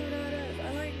know who that is. I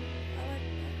don't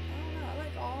know, I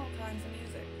like all kinds of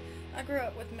music. I grew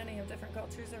up with many of different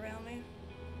cultures around me.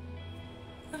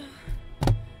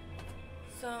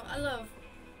 So I love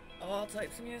all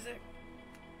types of music.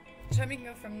 So we can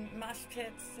go from mosh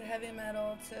pits to heavy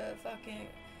metal to fucking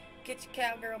get your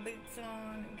cowgirl boots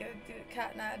on and go do a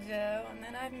Cotton Eye Joe, and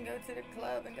then I can go to the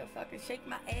club and go fucking shake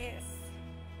my ass.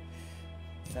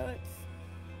 So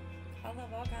I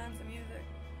love all kinds of music.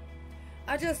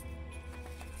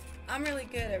 I'm really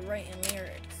good at writing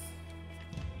lyrics.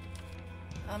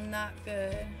 I'm not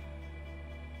good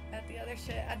at the other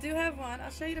shit. I do have one. I'll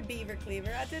show you the Beaver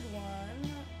Cleaver. I did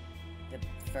one. The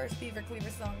first Beaver Cleaver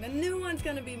song. The new one's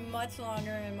gonna be much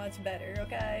longer and much better,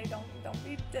 okay? Don't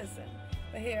be dissing.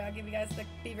 But here, I'll give you guys the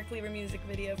Beaver Cleaver music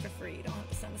video for free. You don't have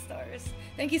to send the stars.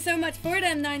 Thank you so much for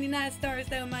them 99 stars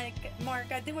though,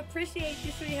 Mark. I do appreciate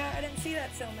you, sweetheart. I didn't see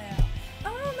that till now.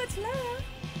 Oh, much love.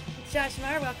 Josh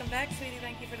Meyer, welcome back, sweetie.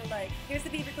 Thank you for the like. Here's the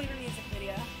Beaver Cleaver music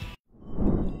video.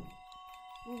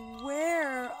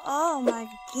 Where are all my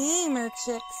gamer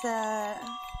chicks at?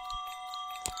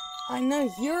 I know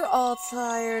you're all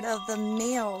tired of the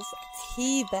males'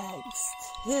 teabags,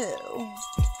 too.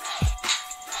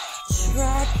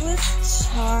 Trackless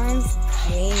Charms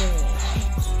Gaming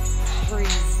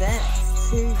presents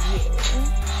to you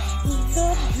the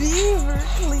Beaver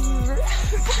Cleaver.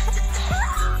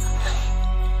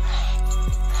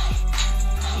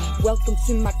 Welcome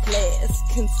to my class,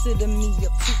 consider me your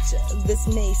teacher. This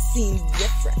may seem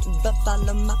different, but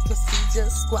follow my procedure.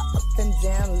 Squat up and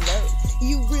down low.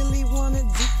 You really want it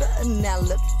deeper? Now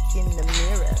look in the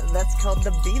mirror. That's called the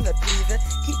Beaver Cleaver.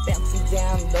 Keep bouncing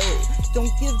down low.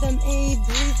 Don't give them a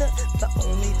breather, but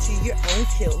only to your own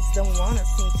kills. Don't wanna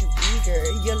seem too eager.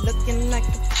 You're looking like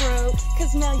a pro,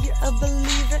 cause now you're a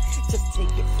believer. Just take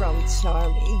it from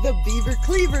Charmy, the Beaver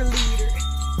Cleaver leader.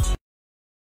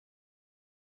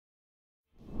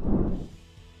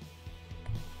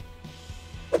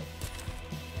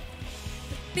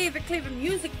 Beaver Cleaver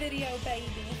music video, baby.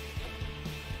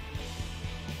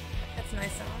 That's my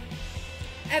song.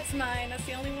 That's mine. That's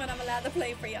the only one I'm allowed to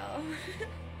play for y'all.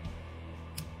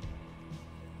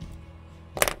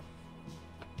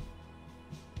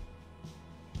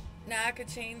 Now I could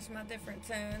change my different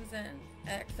tones and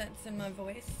accents in my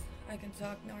voice. I can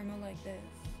talk normal like this.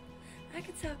 I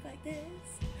can talk like this.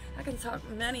 I can talk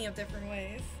many of different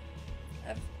ways.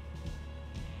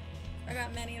 I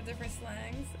got many of different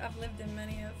slangs. I've lived in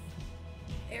many of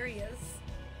areas.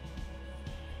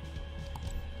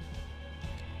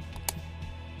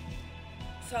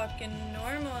 Talking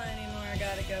normal anymore. I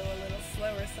gotta go a little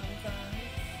slower sometimes.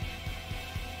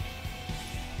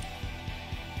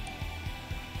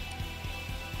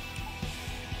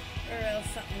 Or else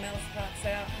something else pops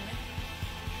out.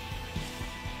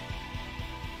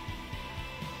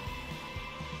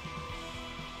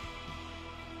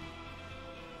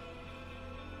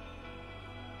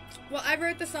 Well, I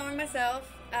wrote the song myself.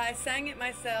 I sang it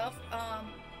myself.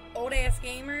 Old Ass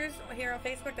Gamers here on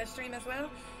Facebook that stream as well.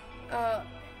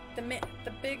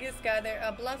 The biggest guy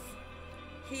there, Bluff.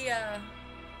 He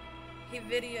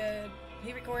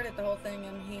recorded the whole thing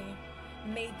and he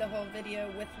made the whole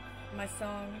video with my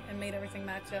song and made everything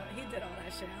match up. He did all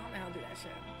that shit. I don't know how to do that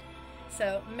shit.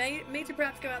 So major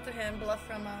props go out to him. Bluff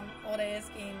from Old Ass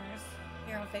Gamers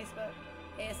here on Facebook.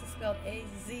 Ass is spelled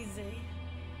A-Z-Z.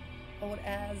 Old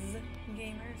As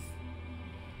Gamers.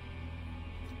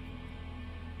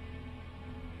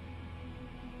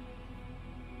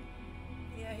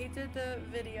 Yeah, he did the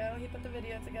video. He put the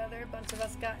video together. A bunch of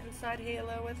us got inside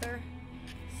Halo with our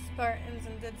Spartans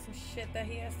and did some shit that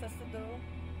he asked us to do.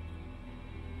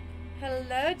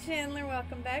 Hello, Chandler.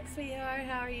 Welcome back, sweetheart.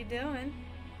 How are you doing?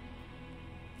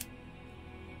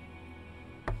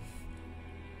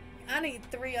 I need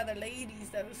 3 other ladies,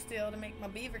 though, still to make my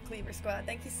Beaver Cleaver squad.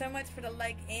 Thank you so much for the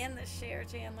like and the share,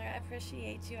 Chandler. I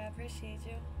appreciate you. I appreciate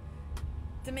you.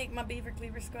 To make my Beaver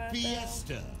Cleaver squad,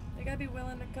 Fiesta. though, they gotta be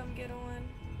willing to come get on.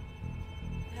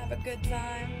 Have a good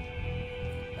time.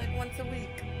 Like once a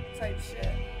week type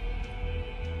shit.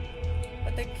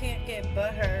 But they can't get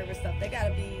butthurt or stuff. They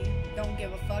gotta be, don't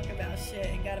give a fuck about shit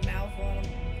and got a mouth on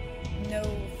them. No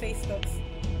Facebook's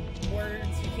words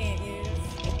you can't use.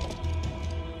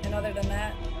 And other than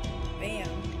that, bam,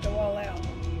 go all out.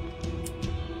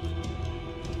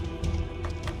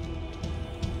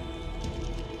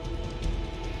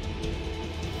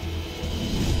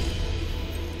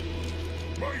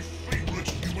 My favorite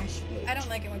human sport. I don't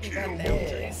like it when people have Kill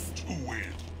boundaries. to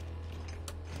win.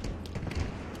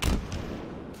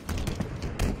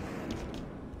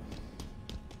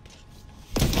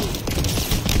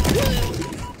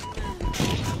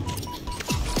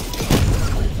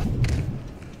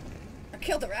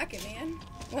 Killed the Rocket Man.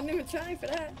 Wasn't even trying for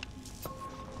that.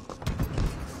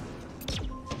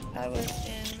 I was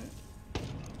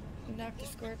in Dr.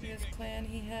 Scorpio's clan.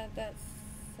 He had that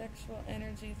sexual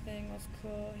energy thing. Was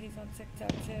cool. He's on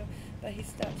TikTok too, but he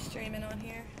stopped streaming on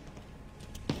here.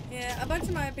 Yeah, a bunch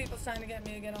of my people's trying to get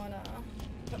me to get on,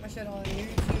 put my shit on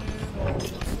YouTube or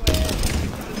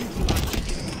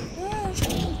Twitch.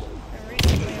 And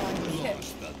recently on Kick.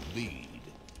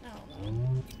 I don't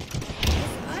know.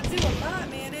 I do a lot,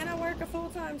 man, and I work a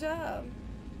full-time job.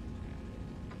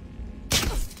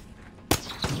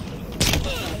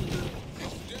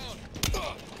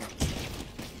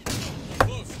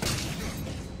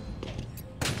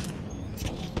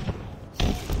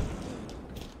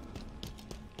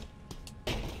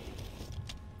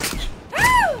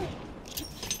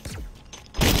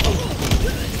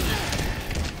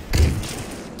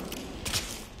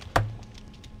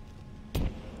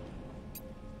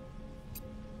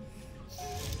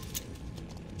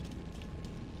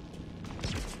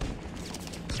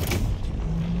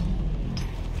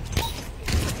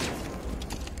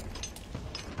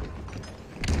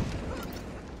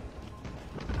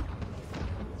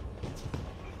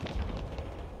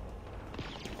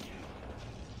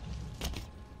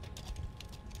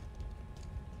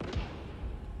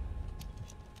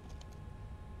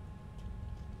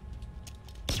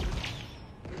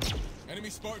 Enemy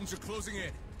Spartans are closing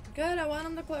in. Good, I want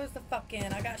them to close the fuck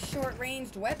in. I got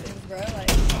short-ranged weapons, bro.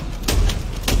 Like...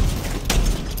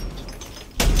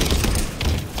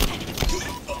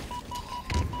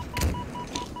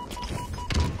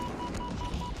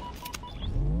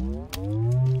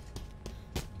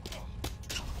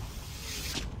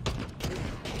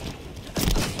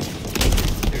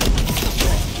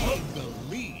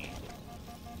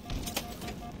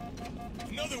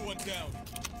 Another one down.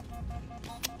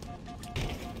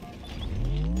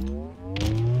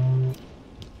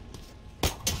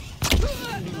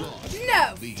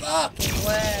 No fucking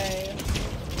way.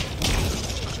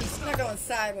 It's not going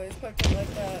sideways quickly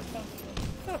like that.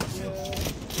 Fuck you.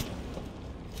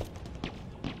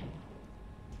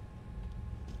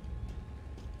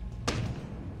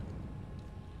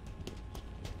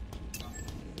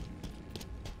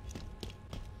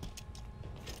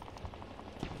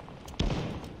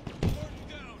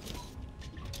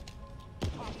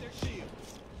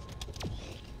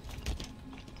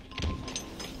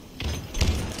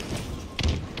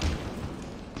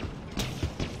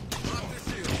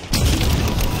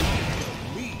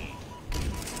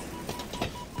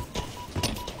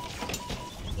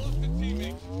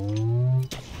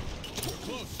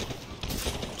 close.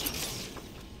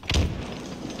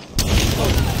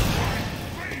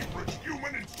 Favorite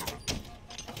human instrument.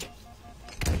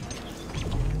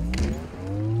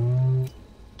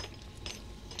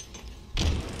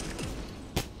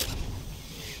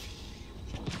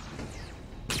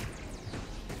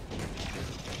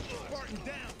 Spartan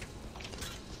down.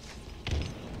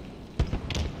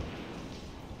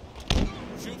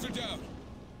 Shields are down.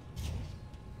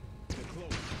 They're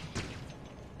close.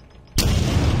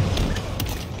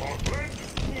 Our land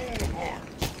is full of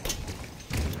hearts.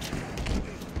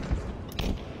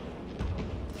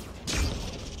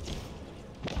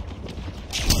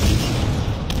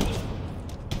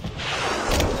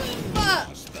 Fuck!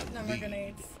 No more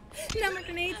grenades. No more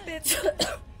grenades, bitch.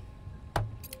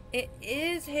 It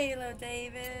is Halo,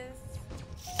 Davis.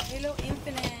 Halo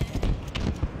Infinite.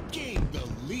 Gain the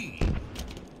lead.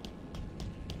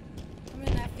 I'm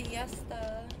in that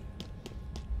fiesta.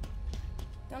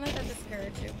 Don't let that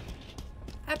discourage you.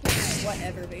 I play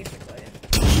whatever, basically.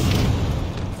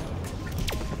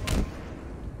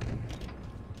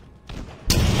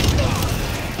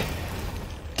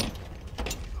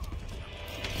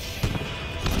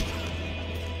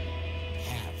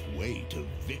 Halfway to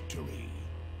victory.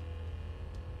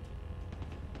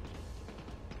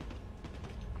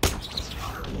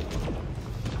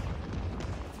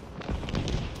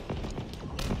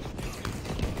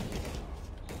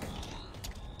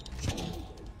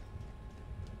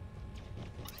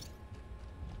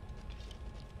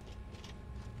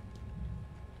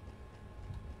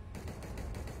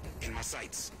 In my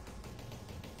sights.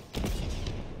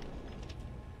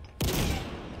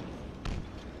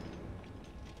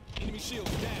 Enemy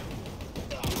shields down.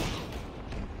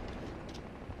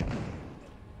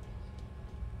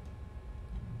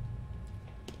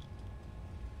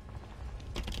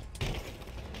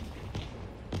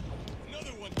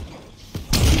 Another one.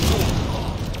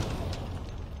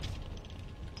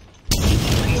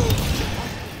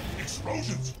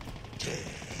 Explosions. Dead.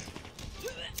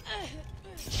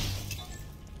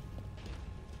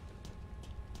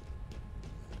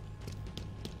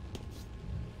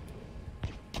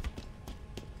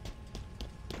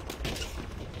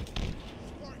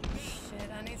 Shit,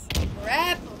 I need some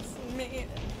grapples, man.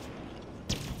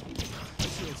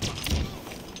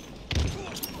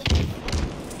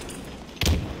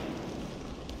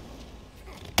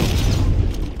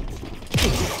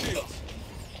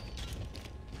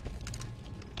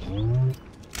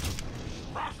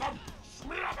 Crush them!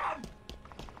 Smear them!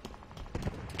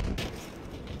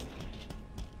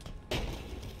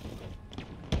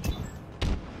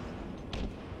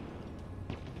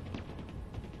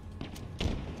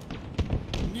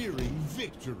 Nearing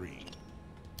victory.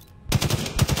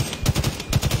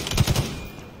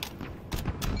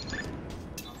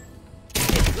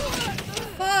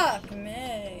 Fuck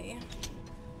me.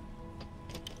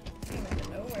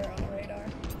 I'm nowhere on the radar.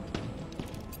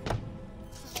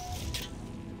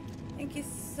 Thank you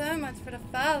so much for the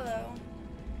follow.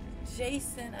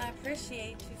 Jason, I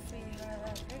appreciate you, sweetheart. I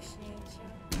appreciate you.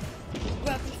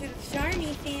 Welcome to the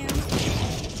Charmy fam.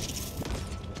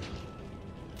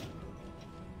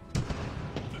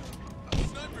 A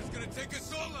sniper's gonna take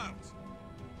us all out.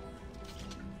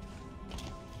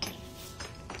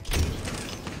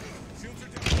 Shields are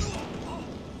down.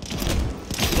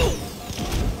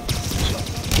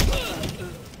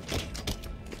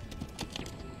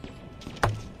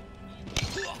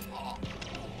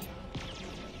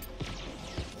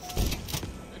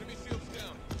 Enemy shields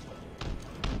down.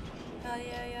 Hell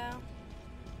yeah, yeah.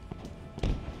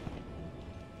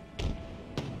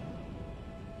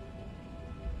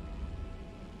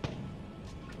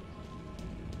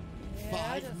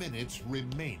 Yeah, 5 minutes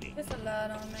remaining. There's a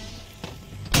lot on me.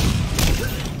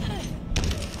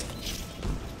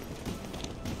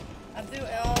 I do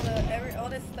all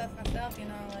this stuff myself, you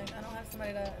know, like I don't have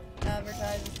somebody that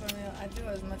advertises for me. I do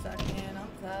as much as I can. I'm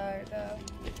tired though.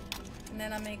 And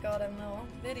then I make all them little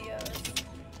videos.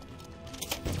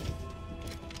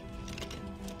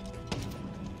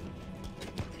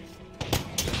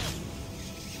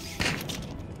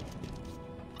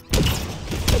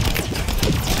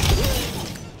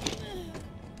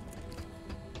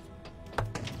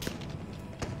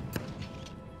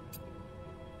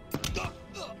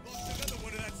 Lost another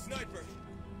one of that sniper.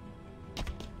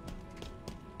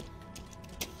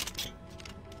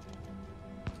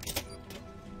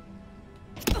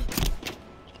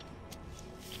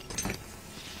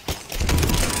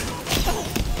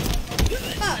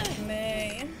 Fuck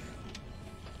me.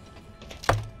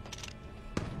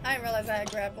 I didn't realize I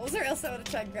had grapples, or else I would have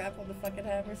tried grapple the fucking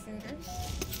hammer sooner.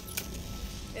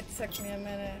 It took me a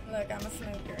minute. Look, I'm a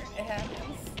smoker. It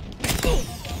happens.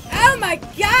 Oh my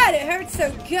god, it hurts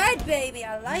so good, baby.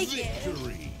 I like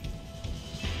Victory. it.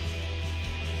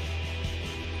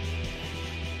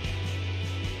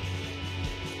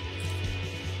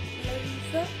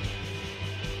 Loser.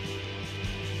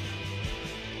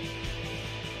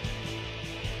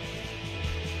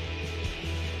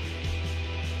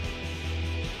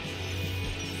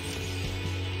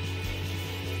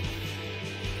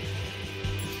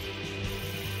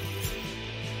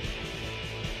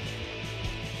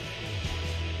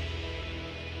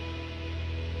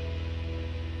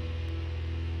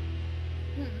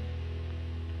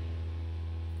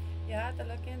 Yeah, I have to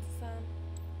look into some.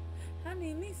 I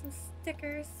need me some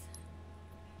stickers.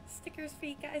 Stickers for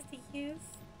you guys to use.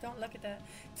 Don't look at that.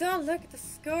 Don't look at the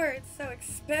score. It's so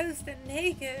exposed and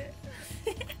naked.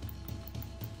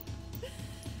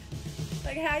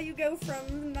 Like how you go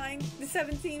from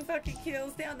 17 fucking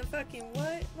kills down to fucking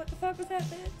what? What the fuck was that,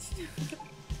 bitch?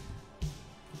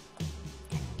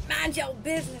 Mind your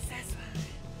business, that's why.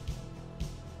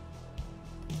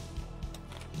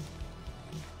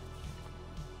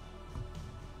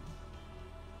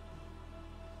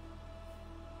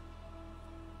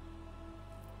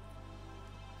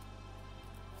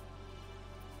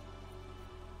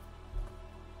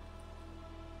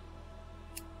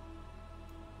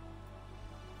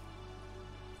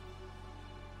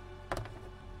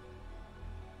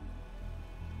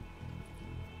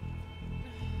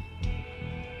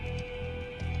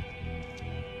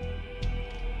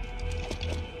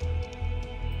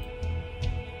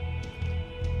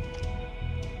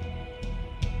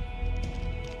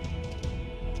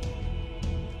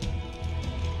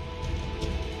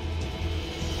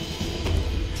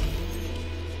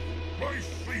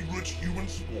 Human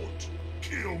sport.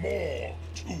 Kill more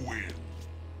to win.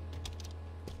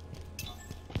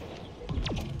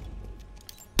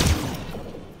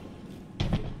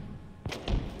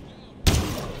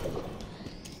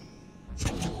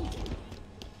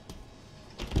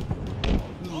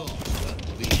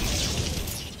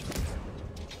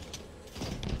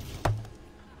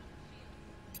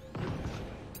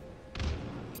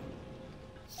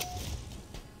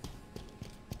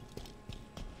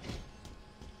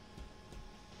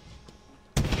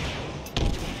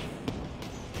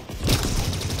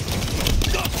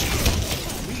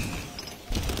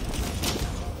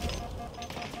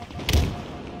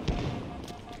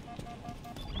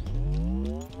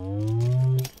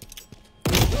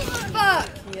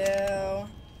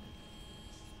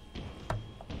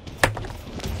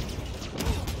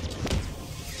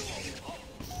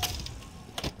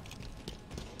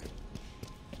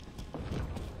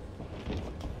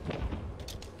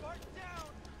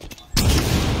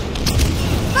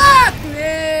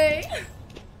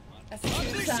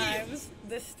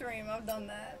 I've done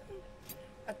that.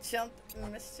 I jumped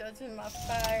misjudging my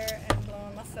fire and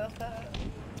blowing myself up.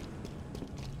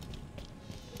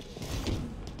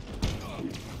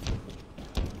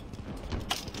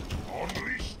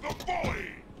 Unleash the volley!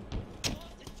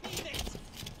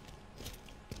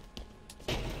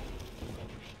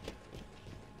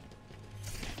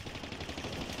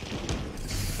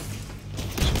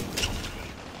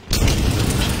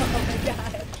 Oh my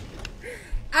god.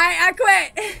 I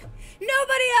quit!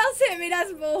 Nobody else hit me,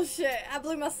 that's bullshit. I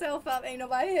blew myself up, ain't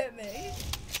nobody hit me.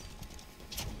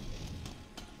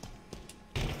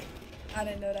 I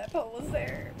didn't know that pole was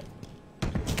there.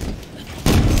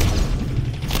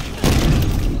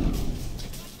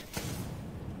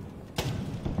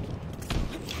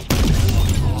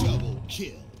 Double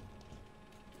kill.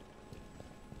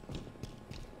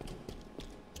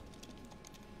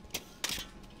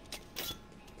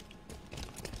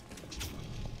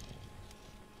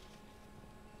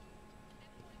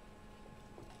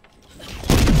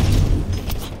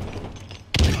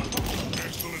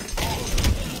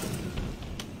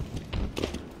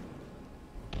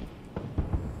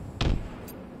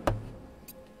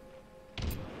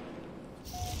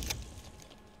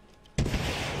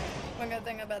 One good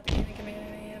thing about the gaming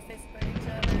community is they support each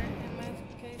other in most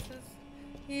cases.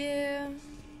 Yeah.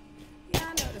 Yeah, I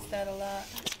noticed that a lot.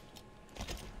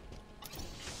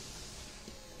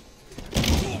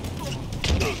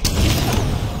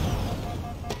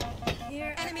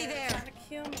 Here, Enemy there. I'm trying to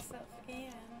kill myself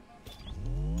again.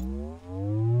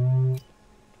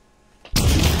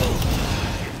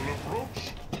 Careful approach,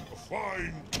 a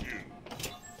fine kill.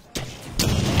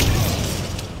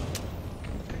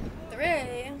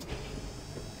 3.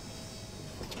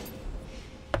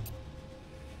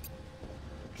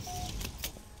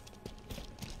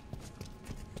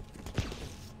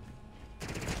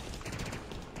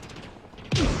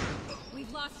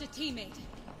 We've lost lost a teammate.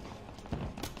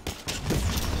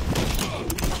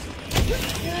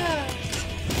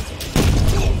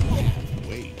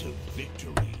 Way to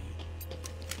victory.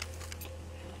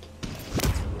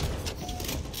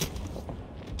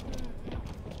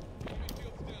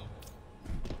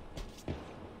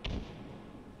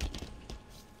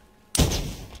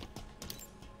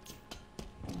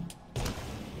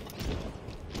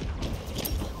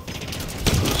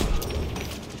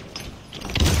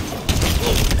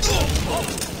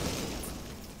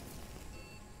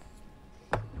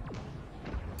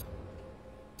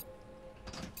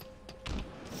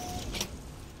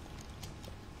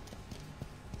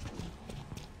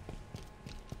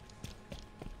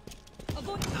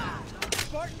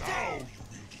 Now you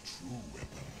wield a true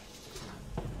weapon.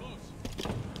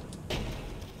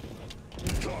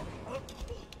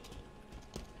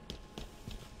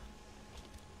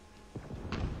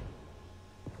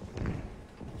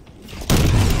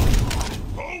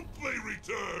 Hope they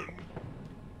return!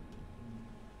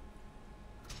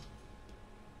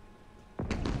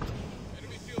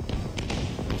 Enemy field.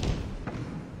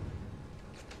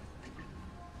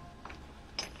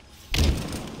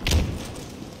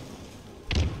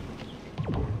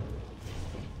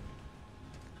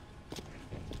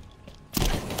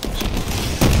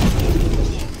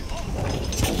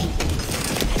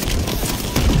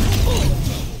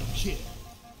 Kill.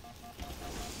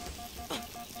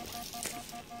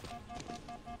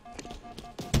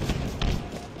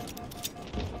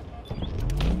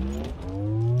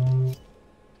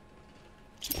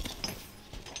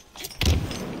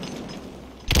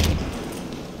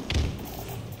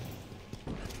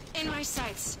 In my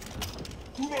sights.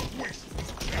 Do not waste this.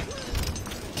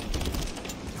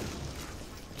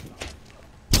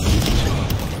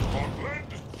 On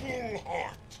land full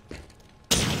heart.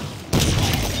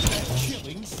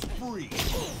 Killing spree.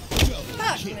 Double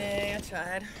Fuck kill. me, I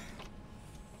tried.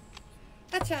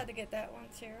 I tried to get that one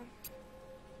too.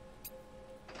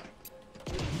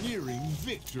 Nearing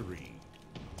victory.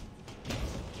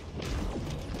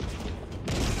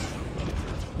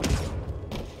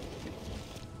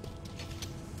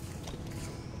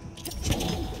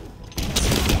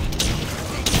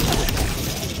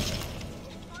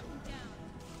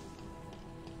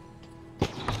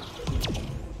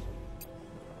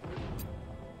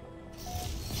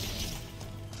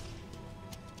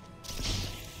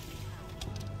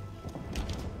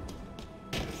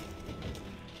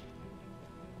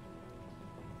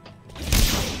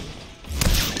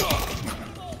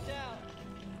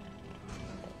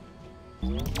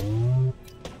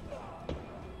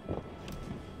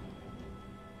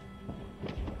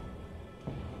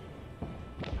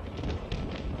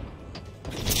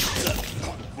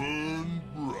 Burn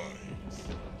bright.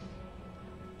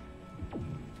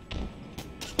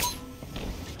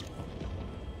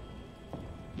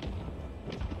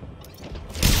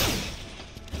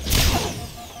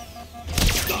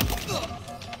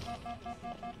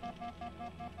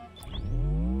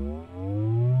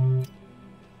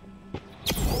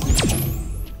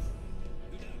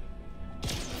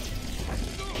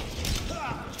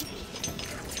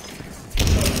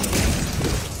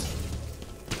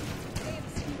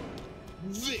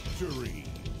 Victory.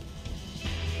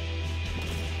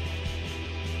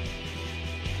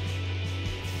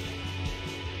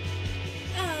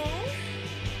 Oh.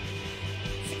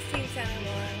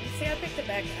 1671. See, I picked it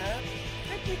back up.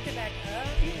 I picked it back up,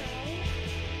 you know.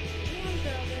 Come on,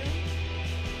 girl, girl.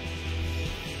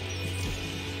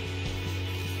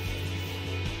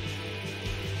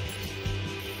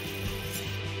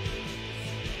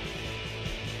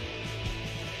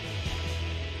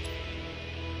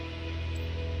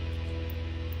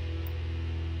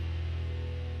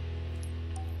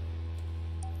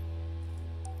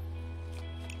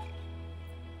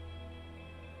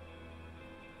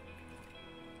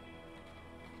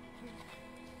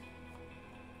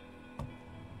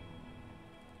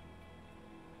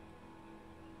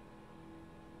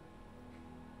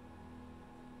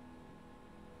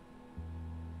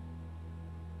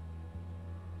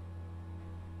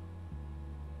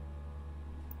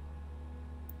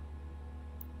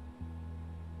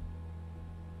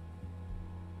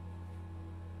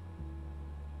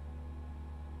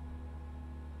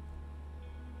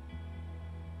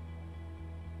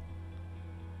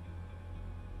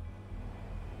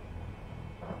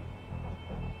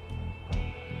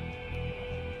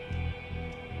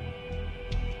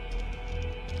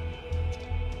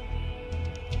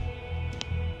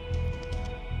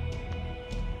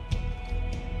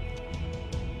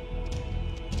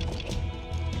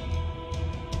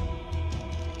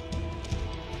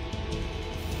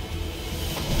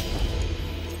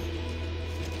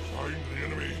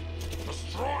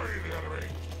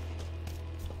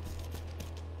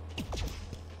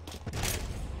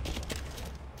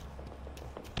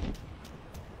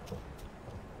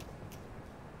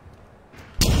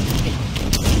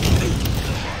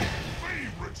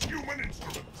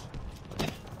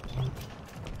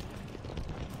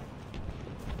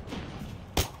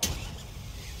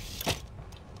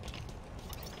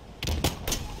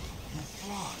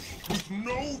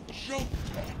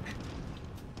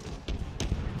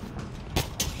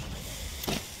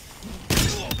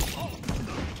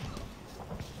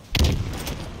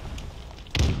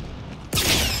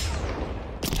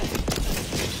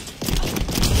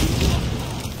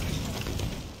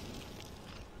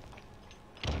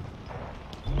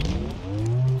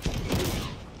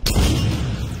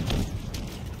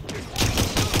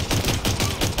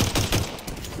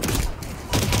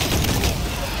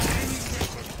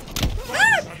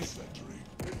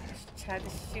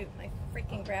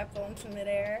 floats in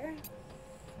midair.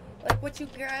 Like what you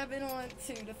grabbing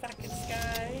onto the fucking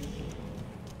sky.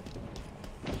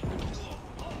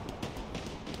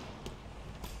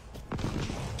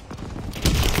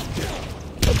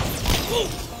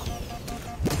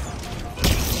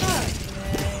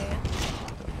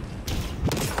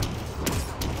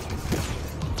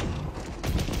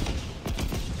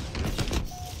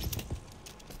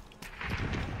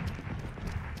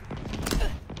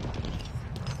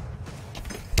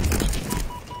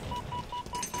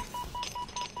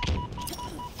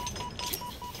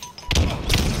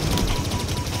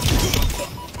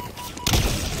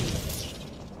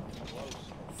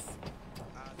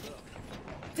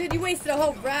 Dude, you wasted a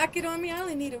whole rocket on me. I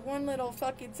only needed one little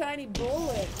fucking tiny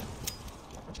bullet.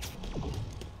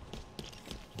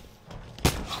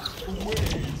 Away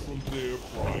from their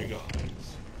prying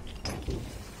eyes.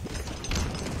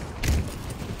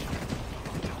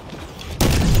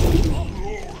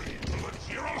 Glory to the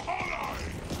Tiralhali!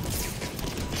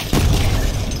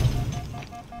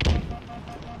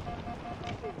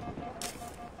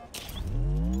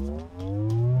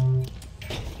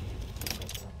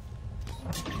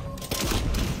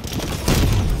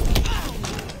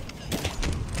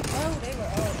 Oh, they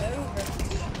were all over.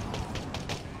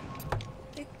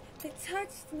 They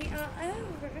touched me all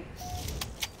over.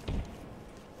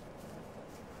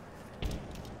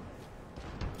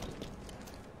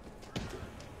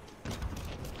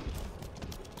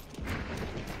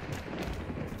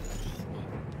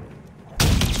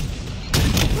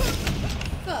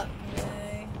 Fuck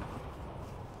me.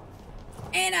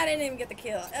 And I didn't even get the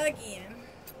kill again.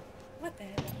 What the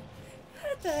hell?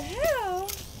 What the hell?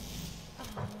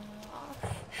 Aww.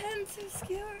 I'm too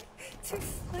scared. Too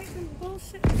fucking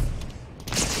bullshit.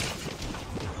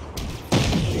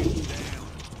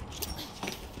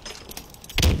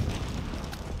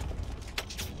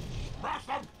 Smash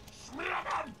them! Smear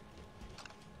them!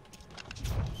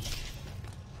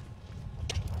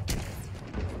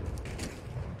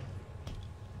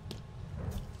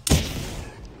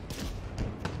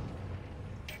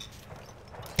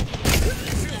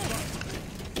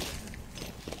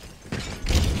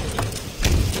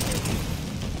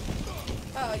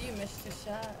 Oh, you missed your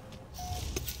shot.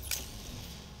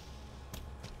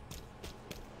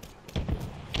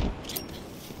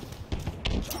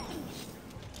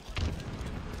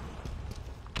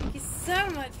 Thank you so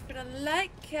much for the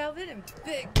like, Calvin, and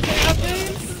Big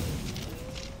Calvin.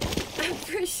 I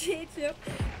appreciate you.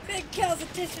 Big Cal's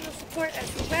additional support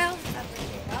as well. I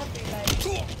appreciate all three likes.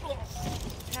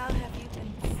 How have you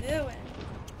been doing?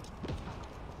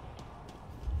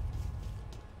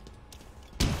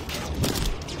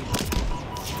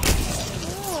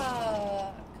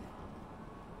 Fuck.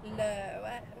 No,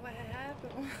 what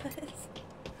happened was...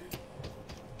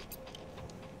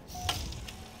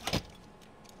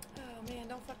 Oh man,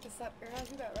 don't fuck this up, girl.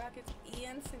 You got rockets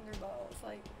and cinder balls,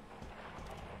 like...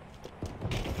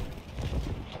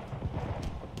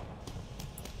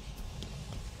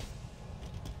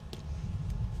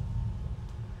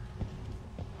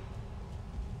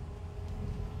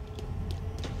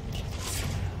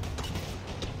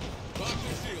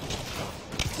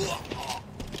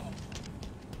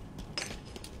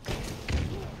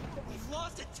 We've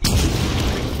lost a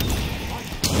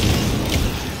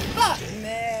Fuck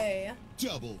me!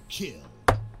 Double kill.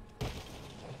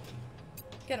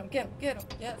 Get him, get him, get him.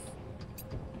 Yes.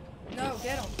 No,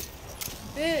 get him.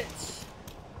 Bitch.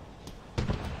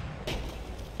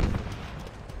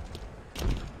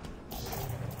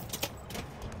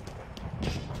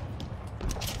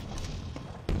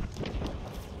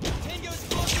 Tango's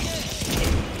closing in.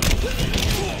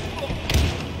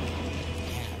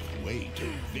 Halfway to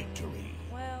victory.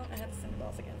 Well, I had to send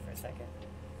balls again for a second.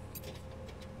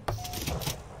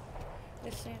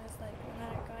 This chain is like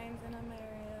 100 coins in a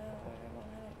Mario, or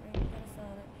 100 rings in a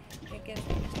Sonic. It gets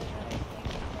me to 100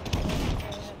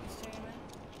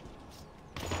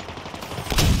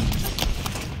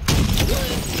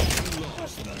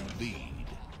 Lost the lead.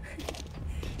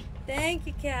 Thank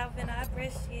you, Calvin. I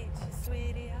appreciate you,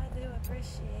 sweetie. I do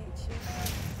appreciate you.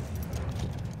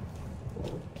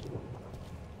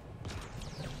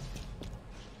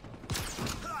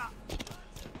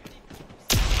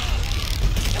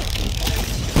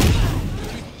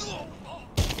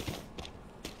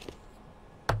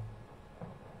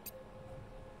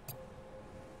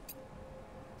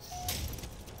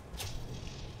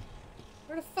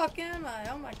 Where the fuck am I?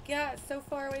 Oh my god, it's so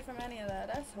far away from any of that.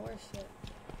 That's horseshit.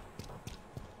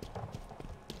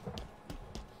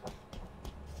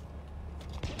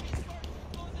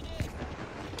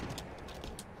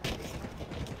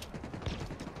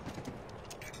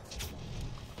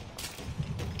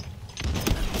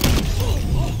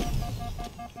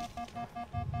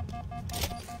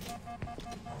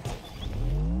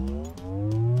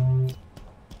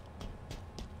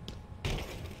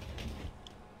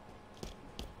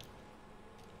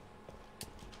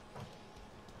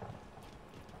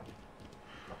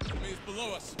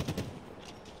 below us.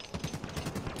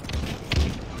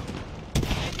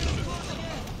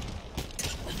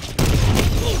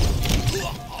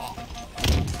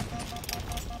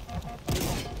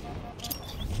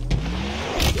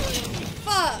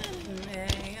 Fuck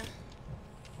me.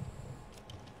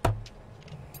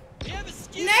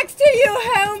 Next to you,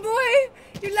 homeboy!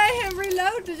 You let him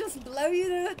reload to just blow you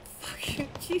to fucking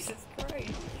Jesus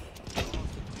Christ.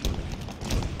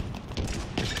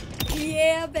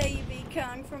 Yeah, baby,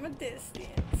 Kong from a distance.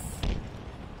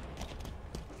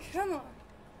 Come on.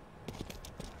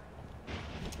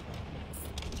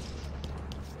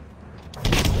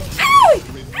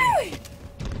 Owie! Owie!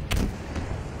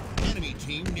 Enemy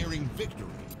team nearing victory.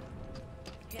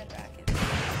 Head racket.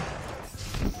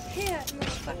 Head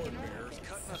motherfucking racket.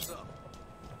 Cutting us up.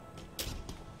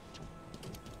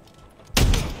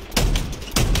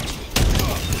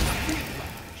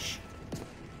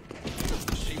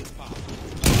 Shield pop.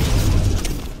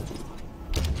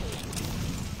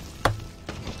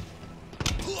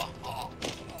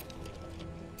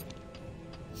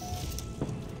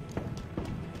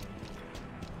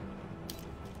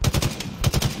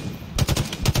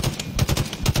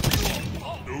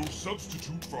 No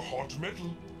substitute for hot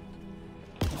metal.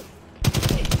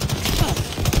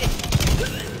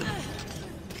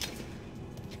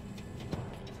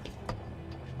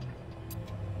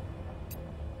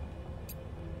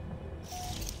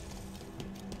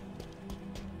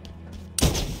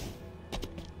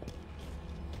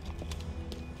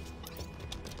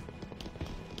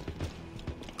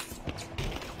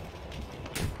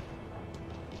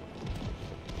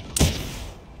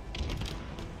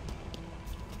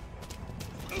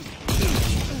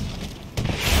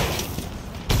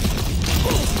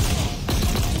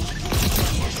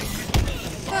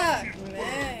 Fuck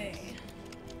me.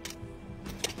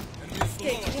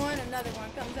 Stick one, another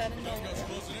one comes out of nowhere.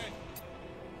 Closing in.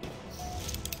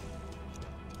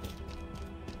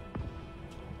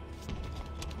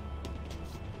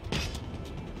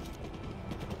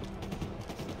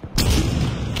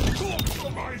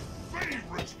 My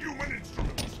favorite human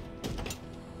instrument.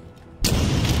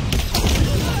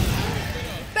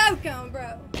 Falcon, bro.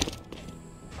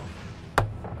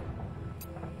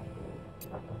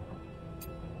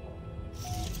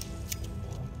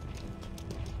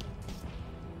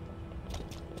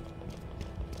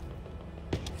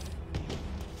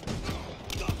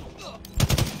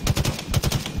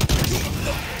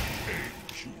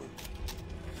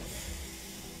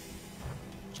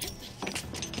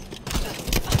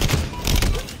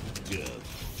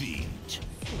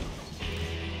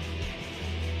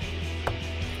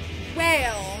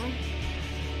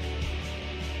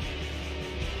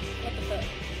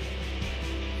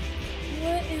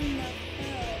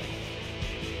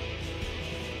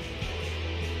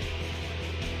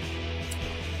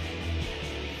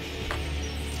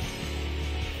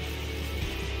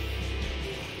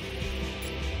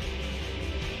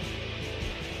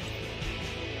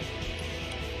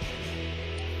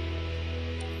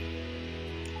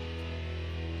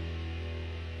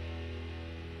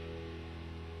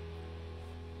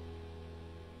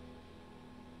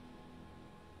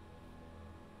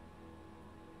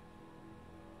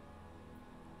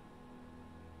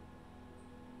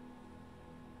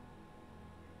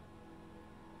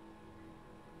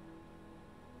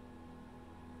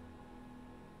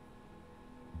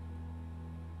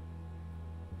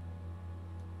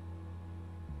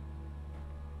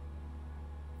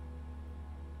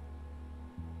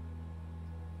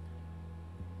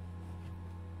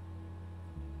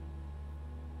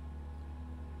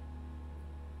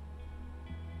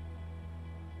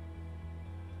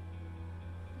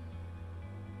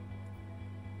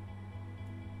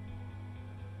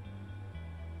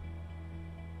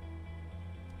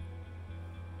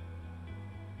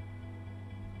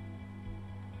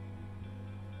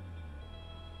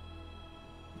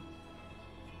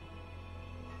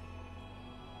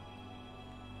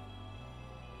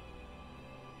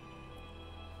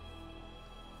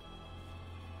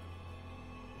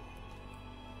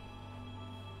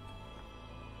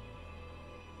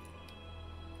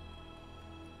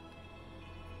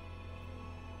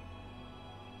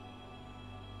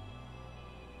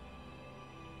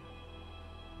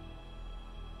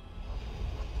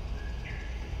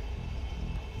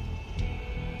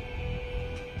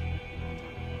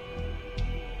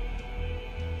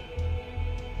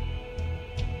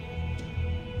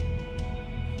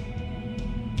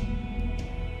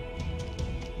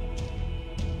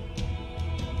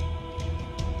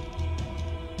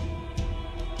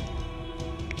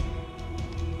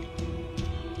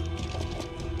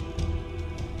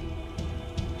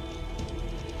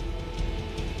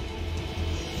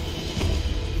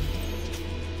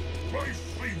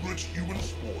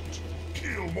 sport.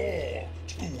 Kill more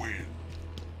to win.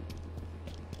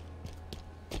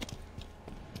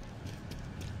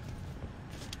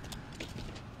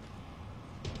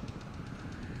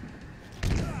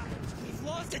 We've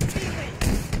lost a teammate!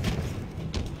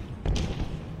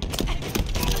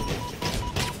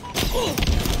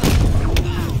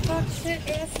 Fuck, shit,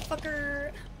 ass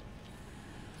fucker.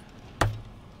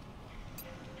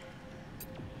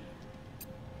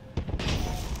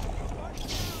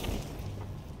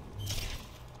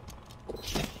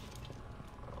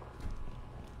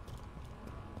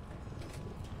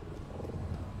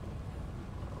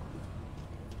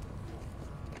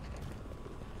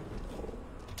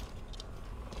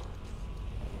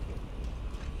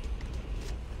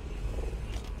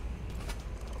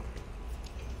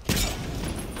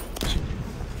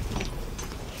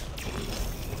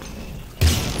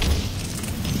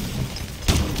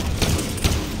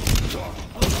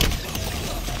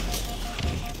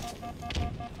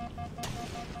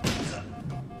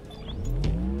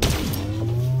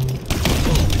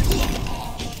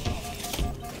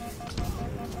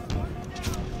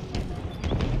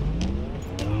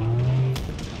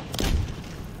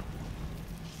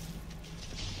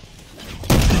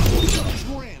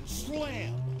 Grand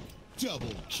slam!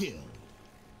 Double kill.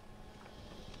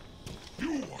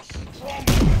 You are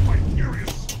stronger than my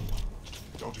Furious.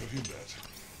 Don't tell him that.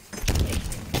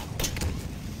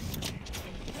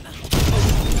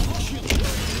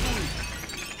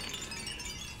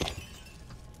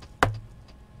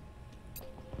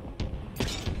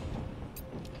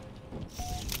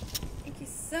 Thank you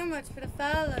so much for the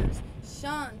follows.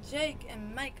 Sean, Jake,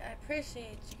 and Mike, I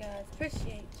appreciate you guys.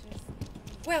 Appreciate you.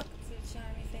 Welcome to the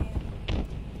Charmy fam.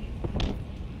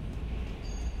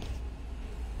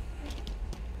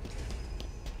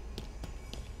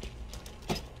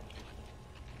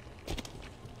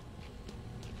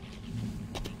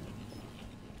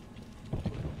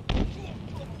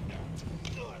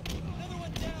 Another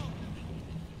one down!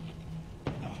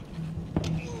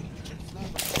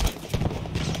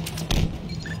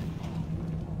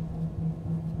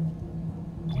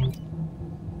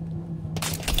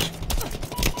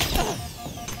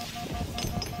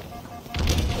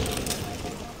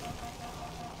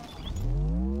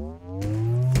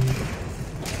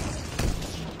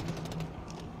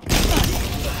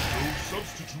 No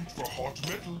substitute for hot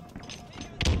metal.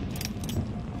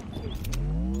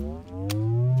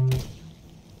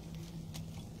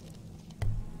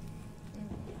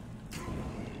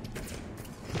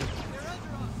 They're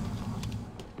under us!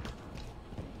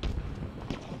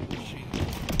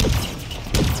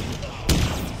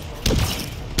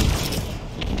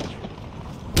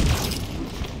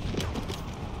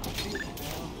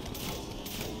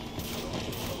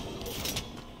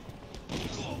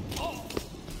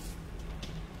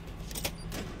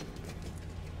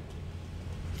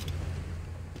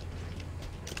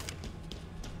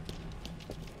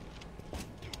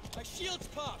 My shield's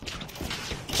popped!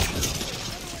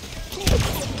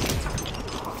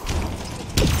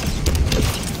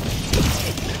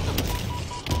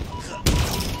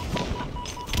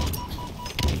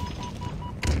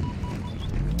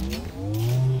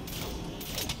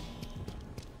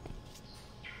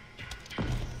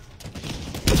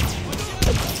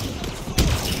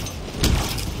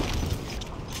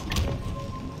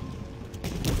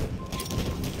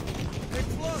 They're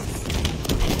close!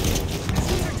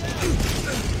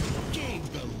 Gain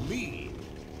the lead.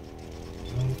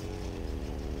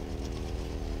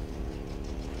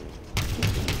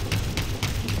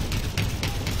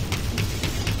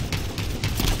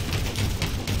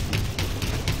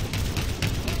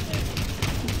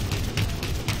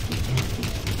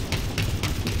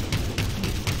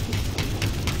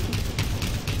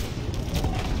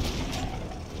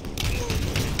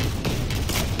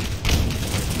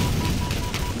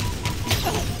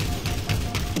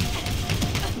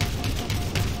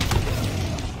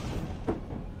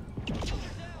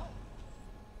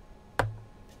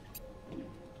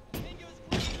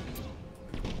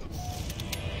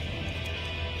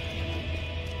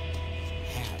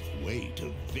 Halfway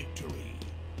to victory.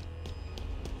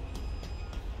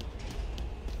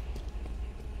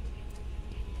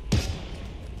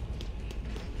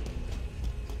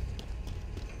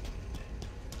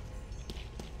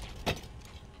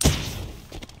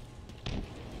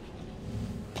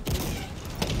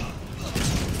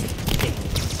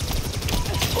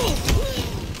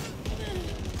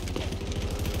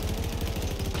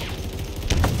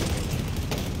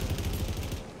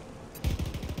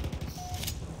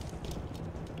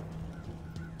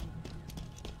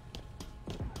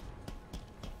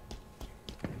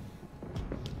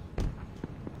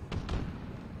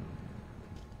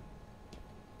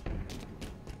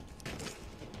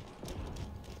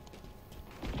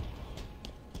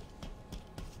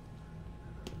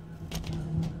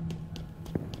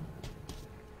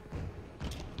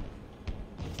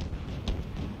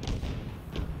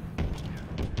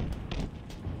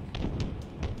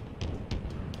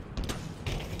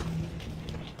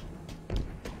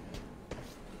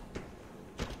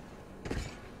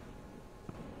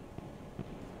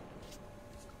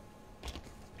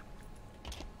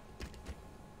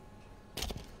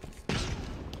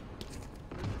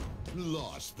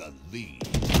 Lost the lead.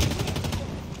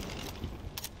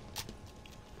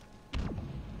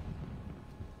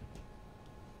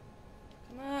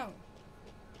 Come on.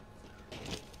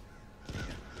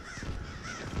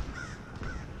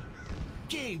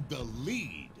 Gained the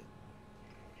lead.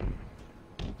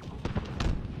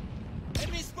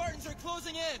 Enemy Spartans are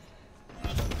closing in.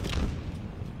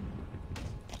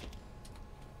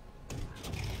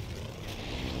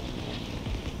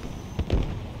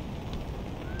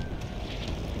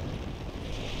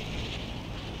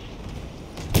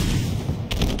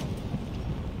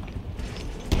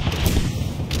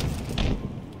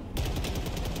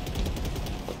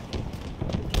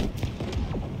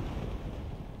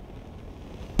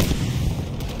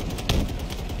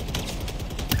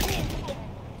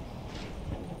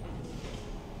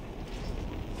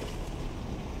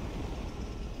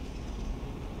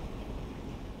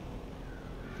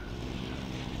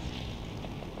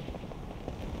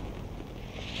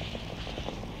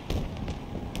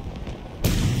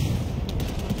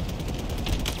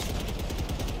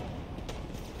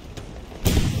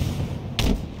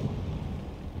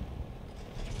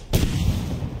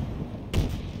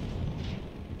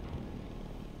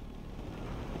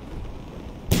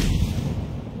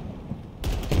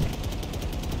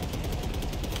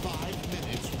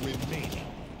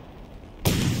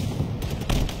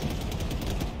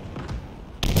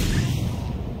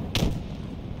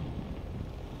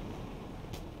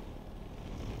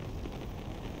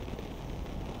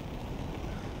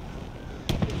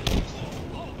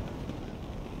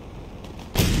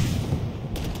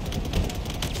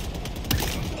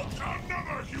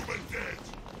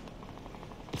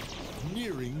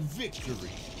 Nearing victory.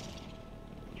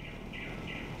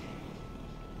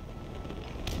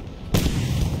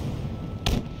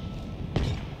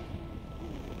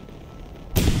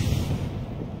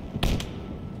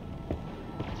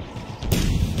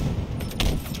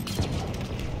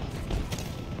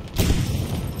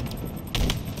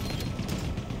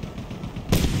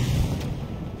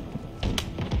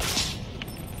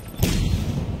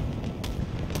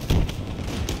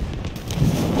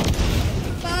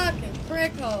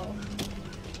 Prickle.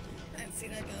 I didn't see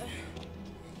that guy.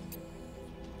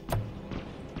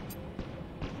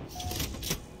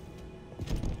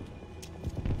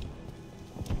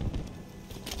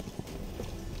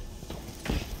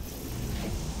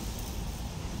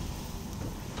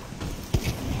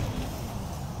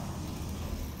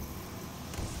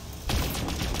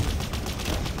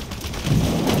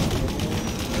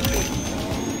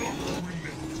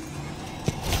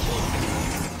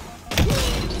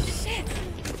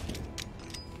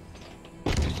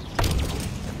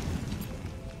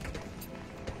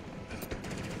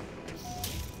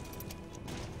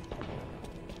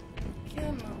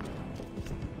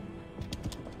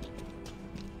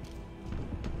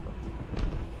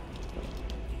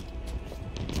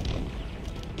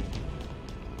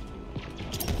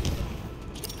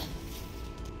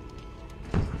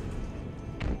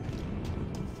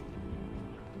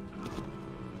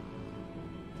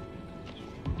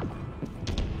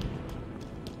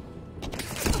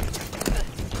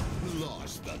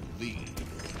 Lost the lead.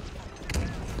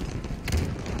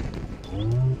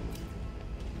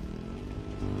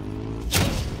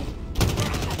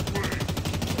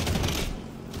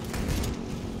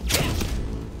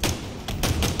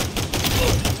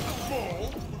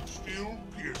 Small, but still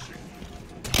piercing.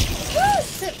 Woo!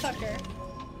 Shit fucker.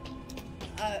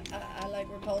 I like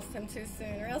repulsed him too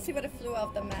soon, or else he would have flew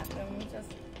off the map and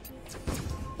just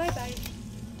bye bye.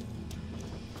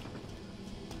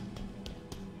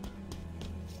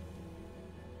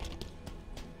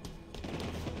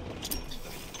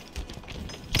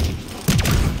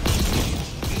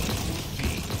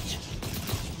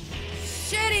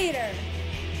 Shit eater.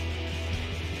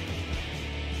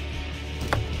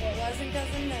 Well, it wasn't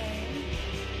cousin name.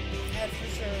 That's for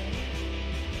sure.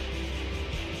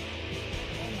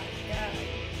 Oh my god.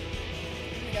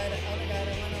 The other guy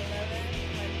that 111,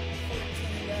 like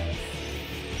 14 deaths.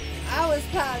 I was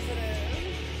positive.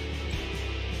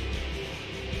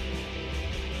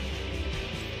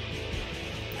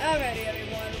 Alrighty,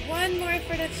 everyone. One more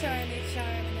for the Charmy Charm,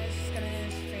 and it's just gonna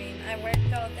end stream. I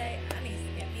worked all day. I need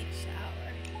to get me a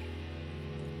shower.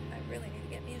 I really need to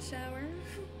get me a shower.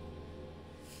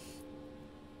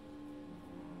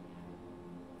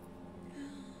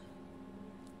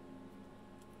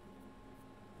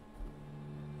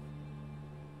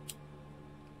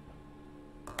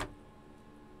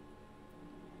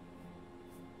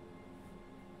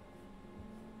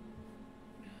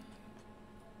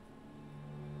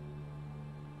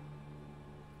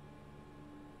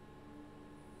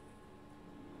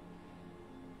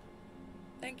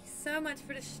 Thank you so much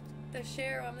for the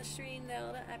share on the stream,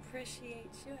 Nelda. I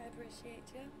appreciate you. I appreciate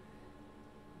you.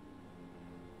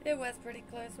 It was pretty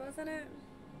close, wasn't it?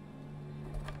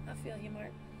 I feel you,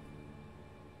 Mark.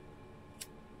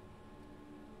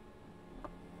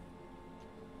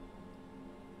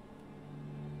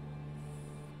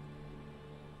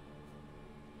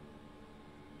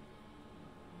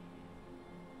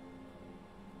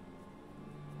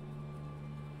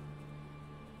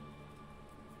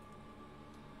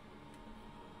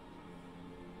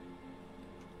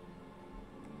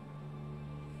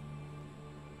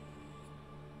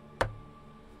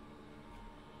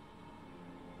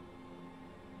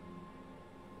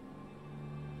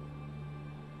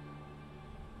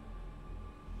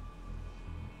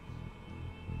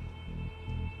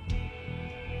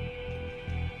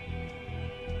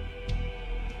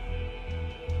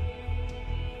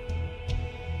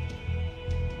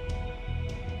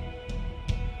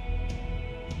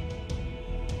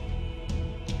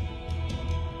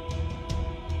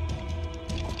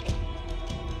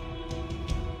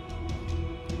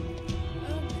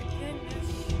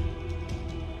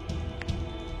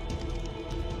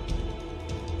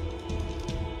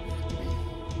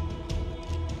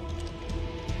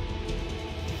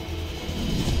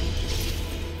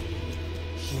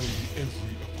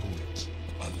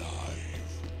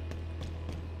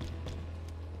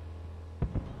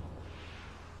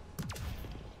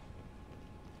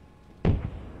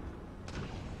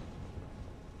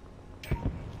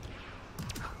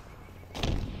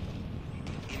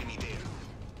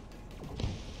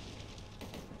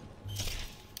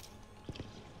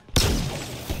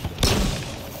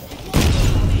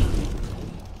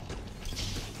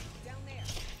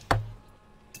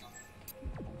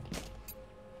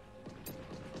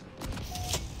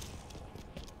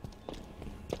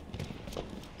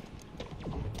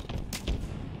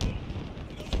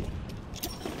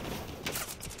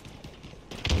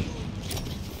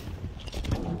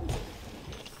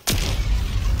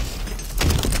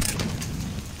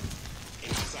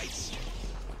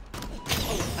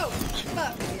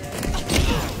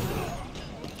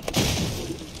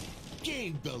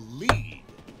 Gained the lead.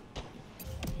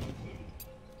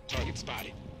 Target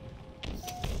spotted.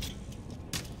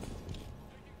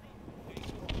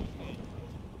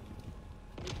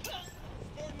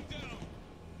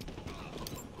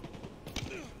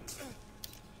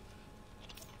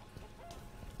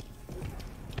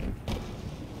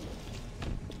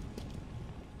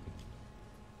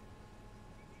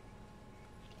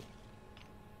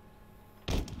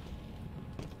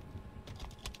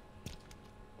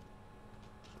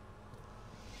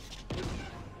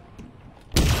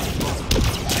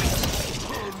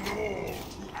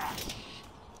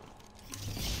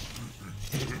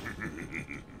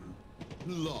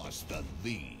 Lost the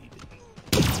lead.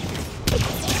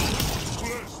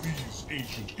 Bless these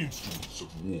ancient instruments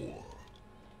of war.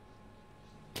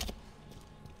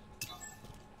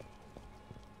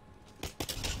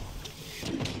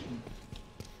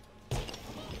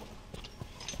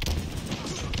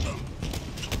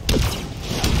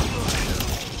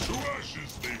 To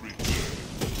ashes they return.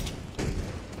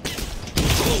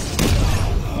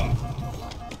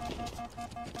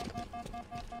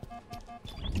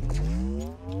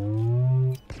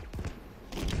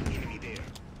 Enemy there.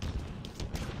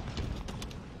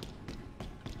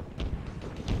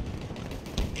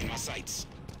 In my sights.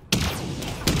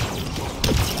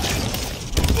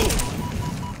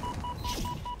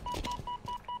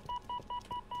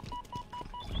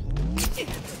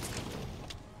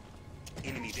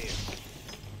 Enemy there.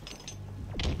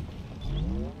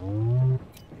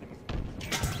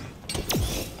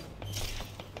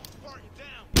 Target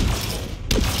down.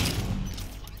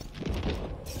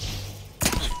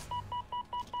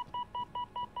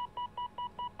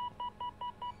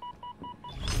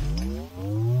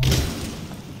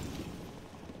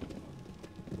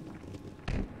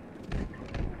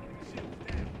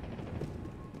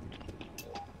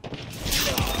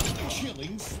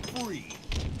 Killing spree.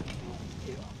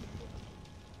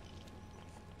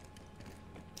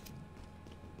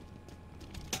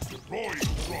 Deploying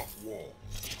drop wall.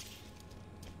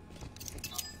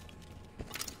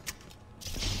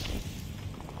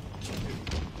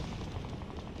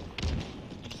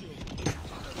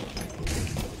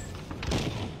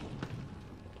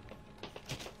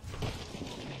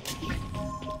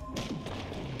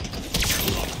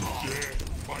 Dead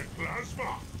by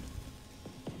plasma.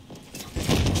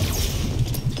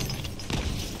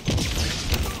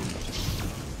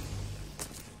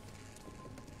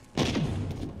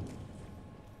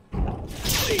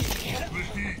 The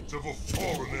heat of a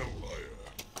fallen empire.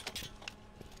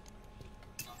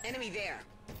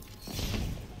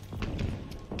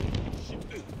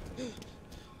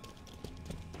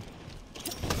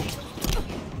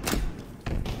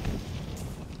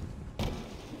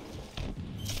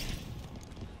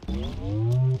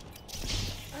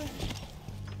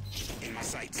 In my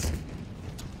sights.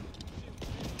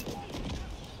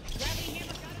 Gravity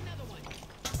hammer got another one.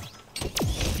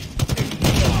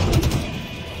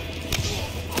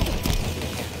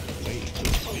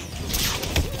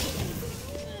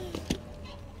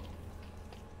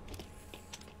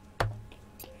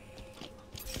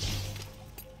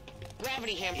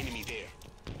 Gravity ham enemy there.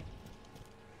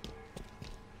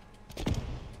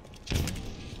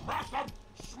 Smash them!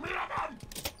 Smear them!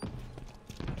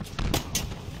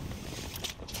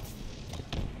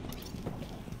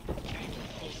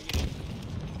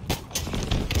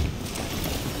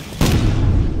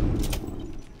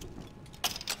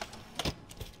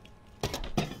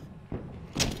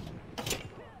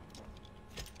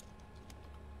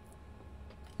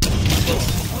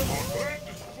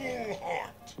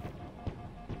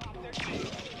 That is full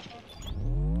heart.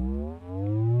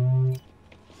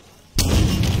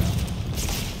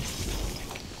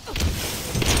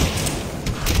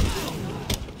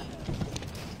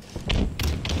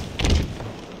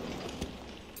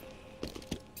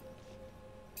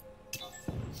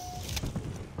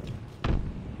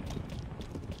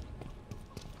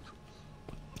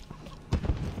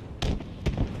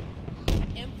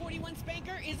 M41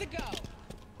 Spanker is a go.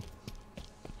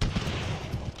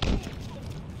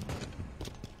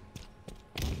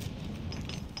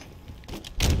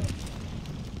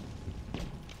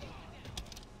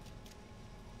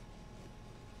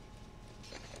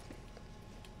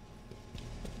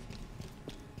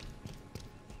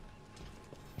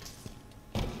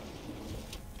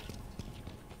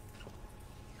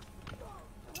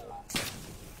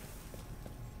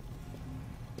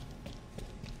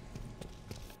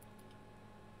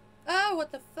 Oh,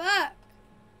 what the fuck?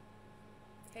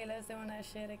 Halo's doing that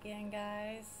shit again,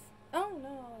 guys. Oh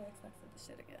no, Xbox did the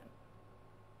shit again.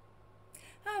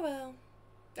 Oh well.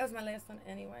 That was my last one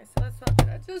anyway, so let's fuck it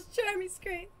up. Just share me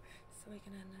screen so we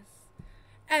can end this.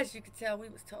 As you could tell, we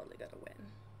was totally gonna win.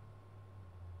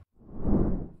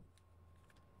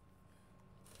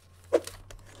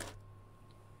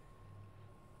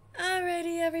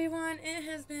 Alrighty, everyone. It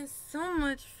has been so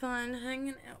much fun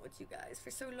hanging out with you guys for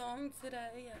so long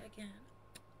today. Yet again,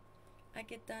 I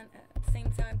get done at the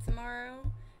same time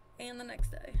tomorrow and the next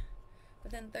day.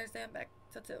 But then Thursday, I'm back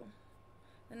till 2.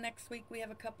 The next week, we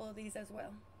have a couple of these as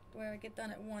well, where I get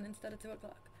done at 1 instead of 2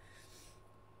 o'clock.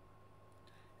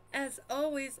 As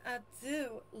always, I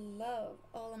do love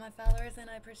all of my followers, and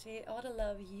I appreciate all the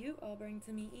love you all bring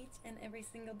to me each and every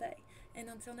single day. And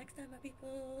until next time, my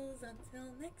peoples,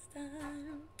 until next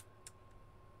time.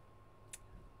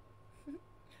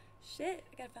 Shit,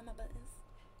 I gotta find my buttons.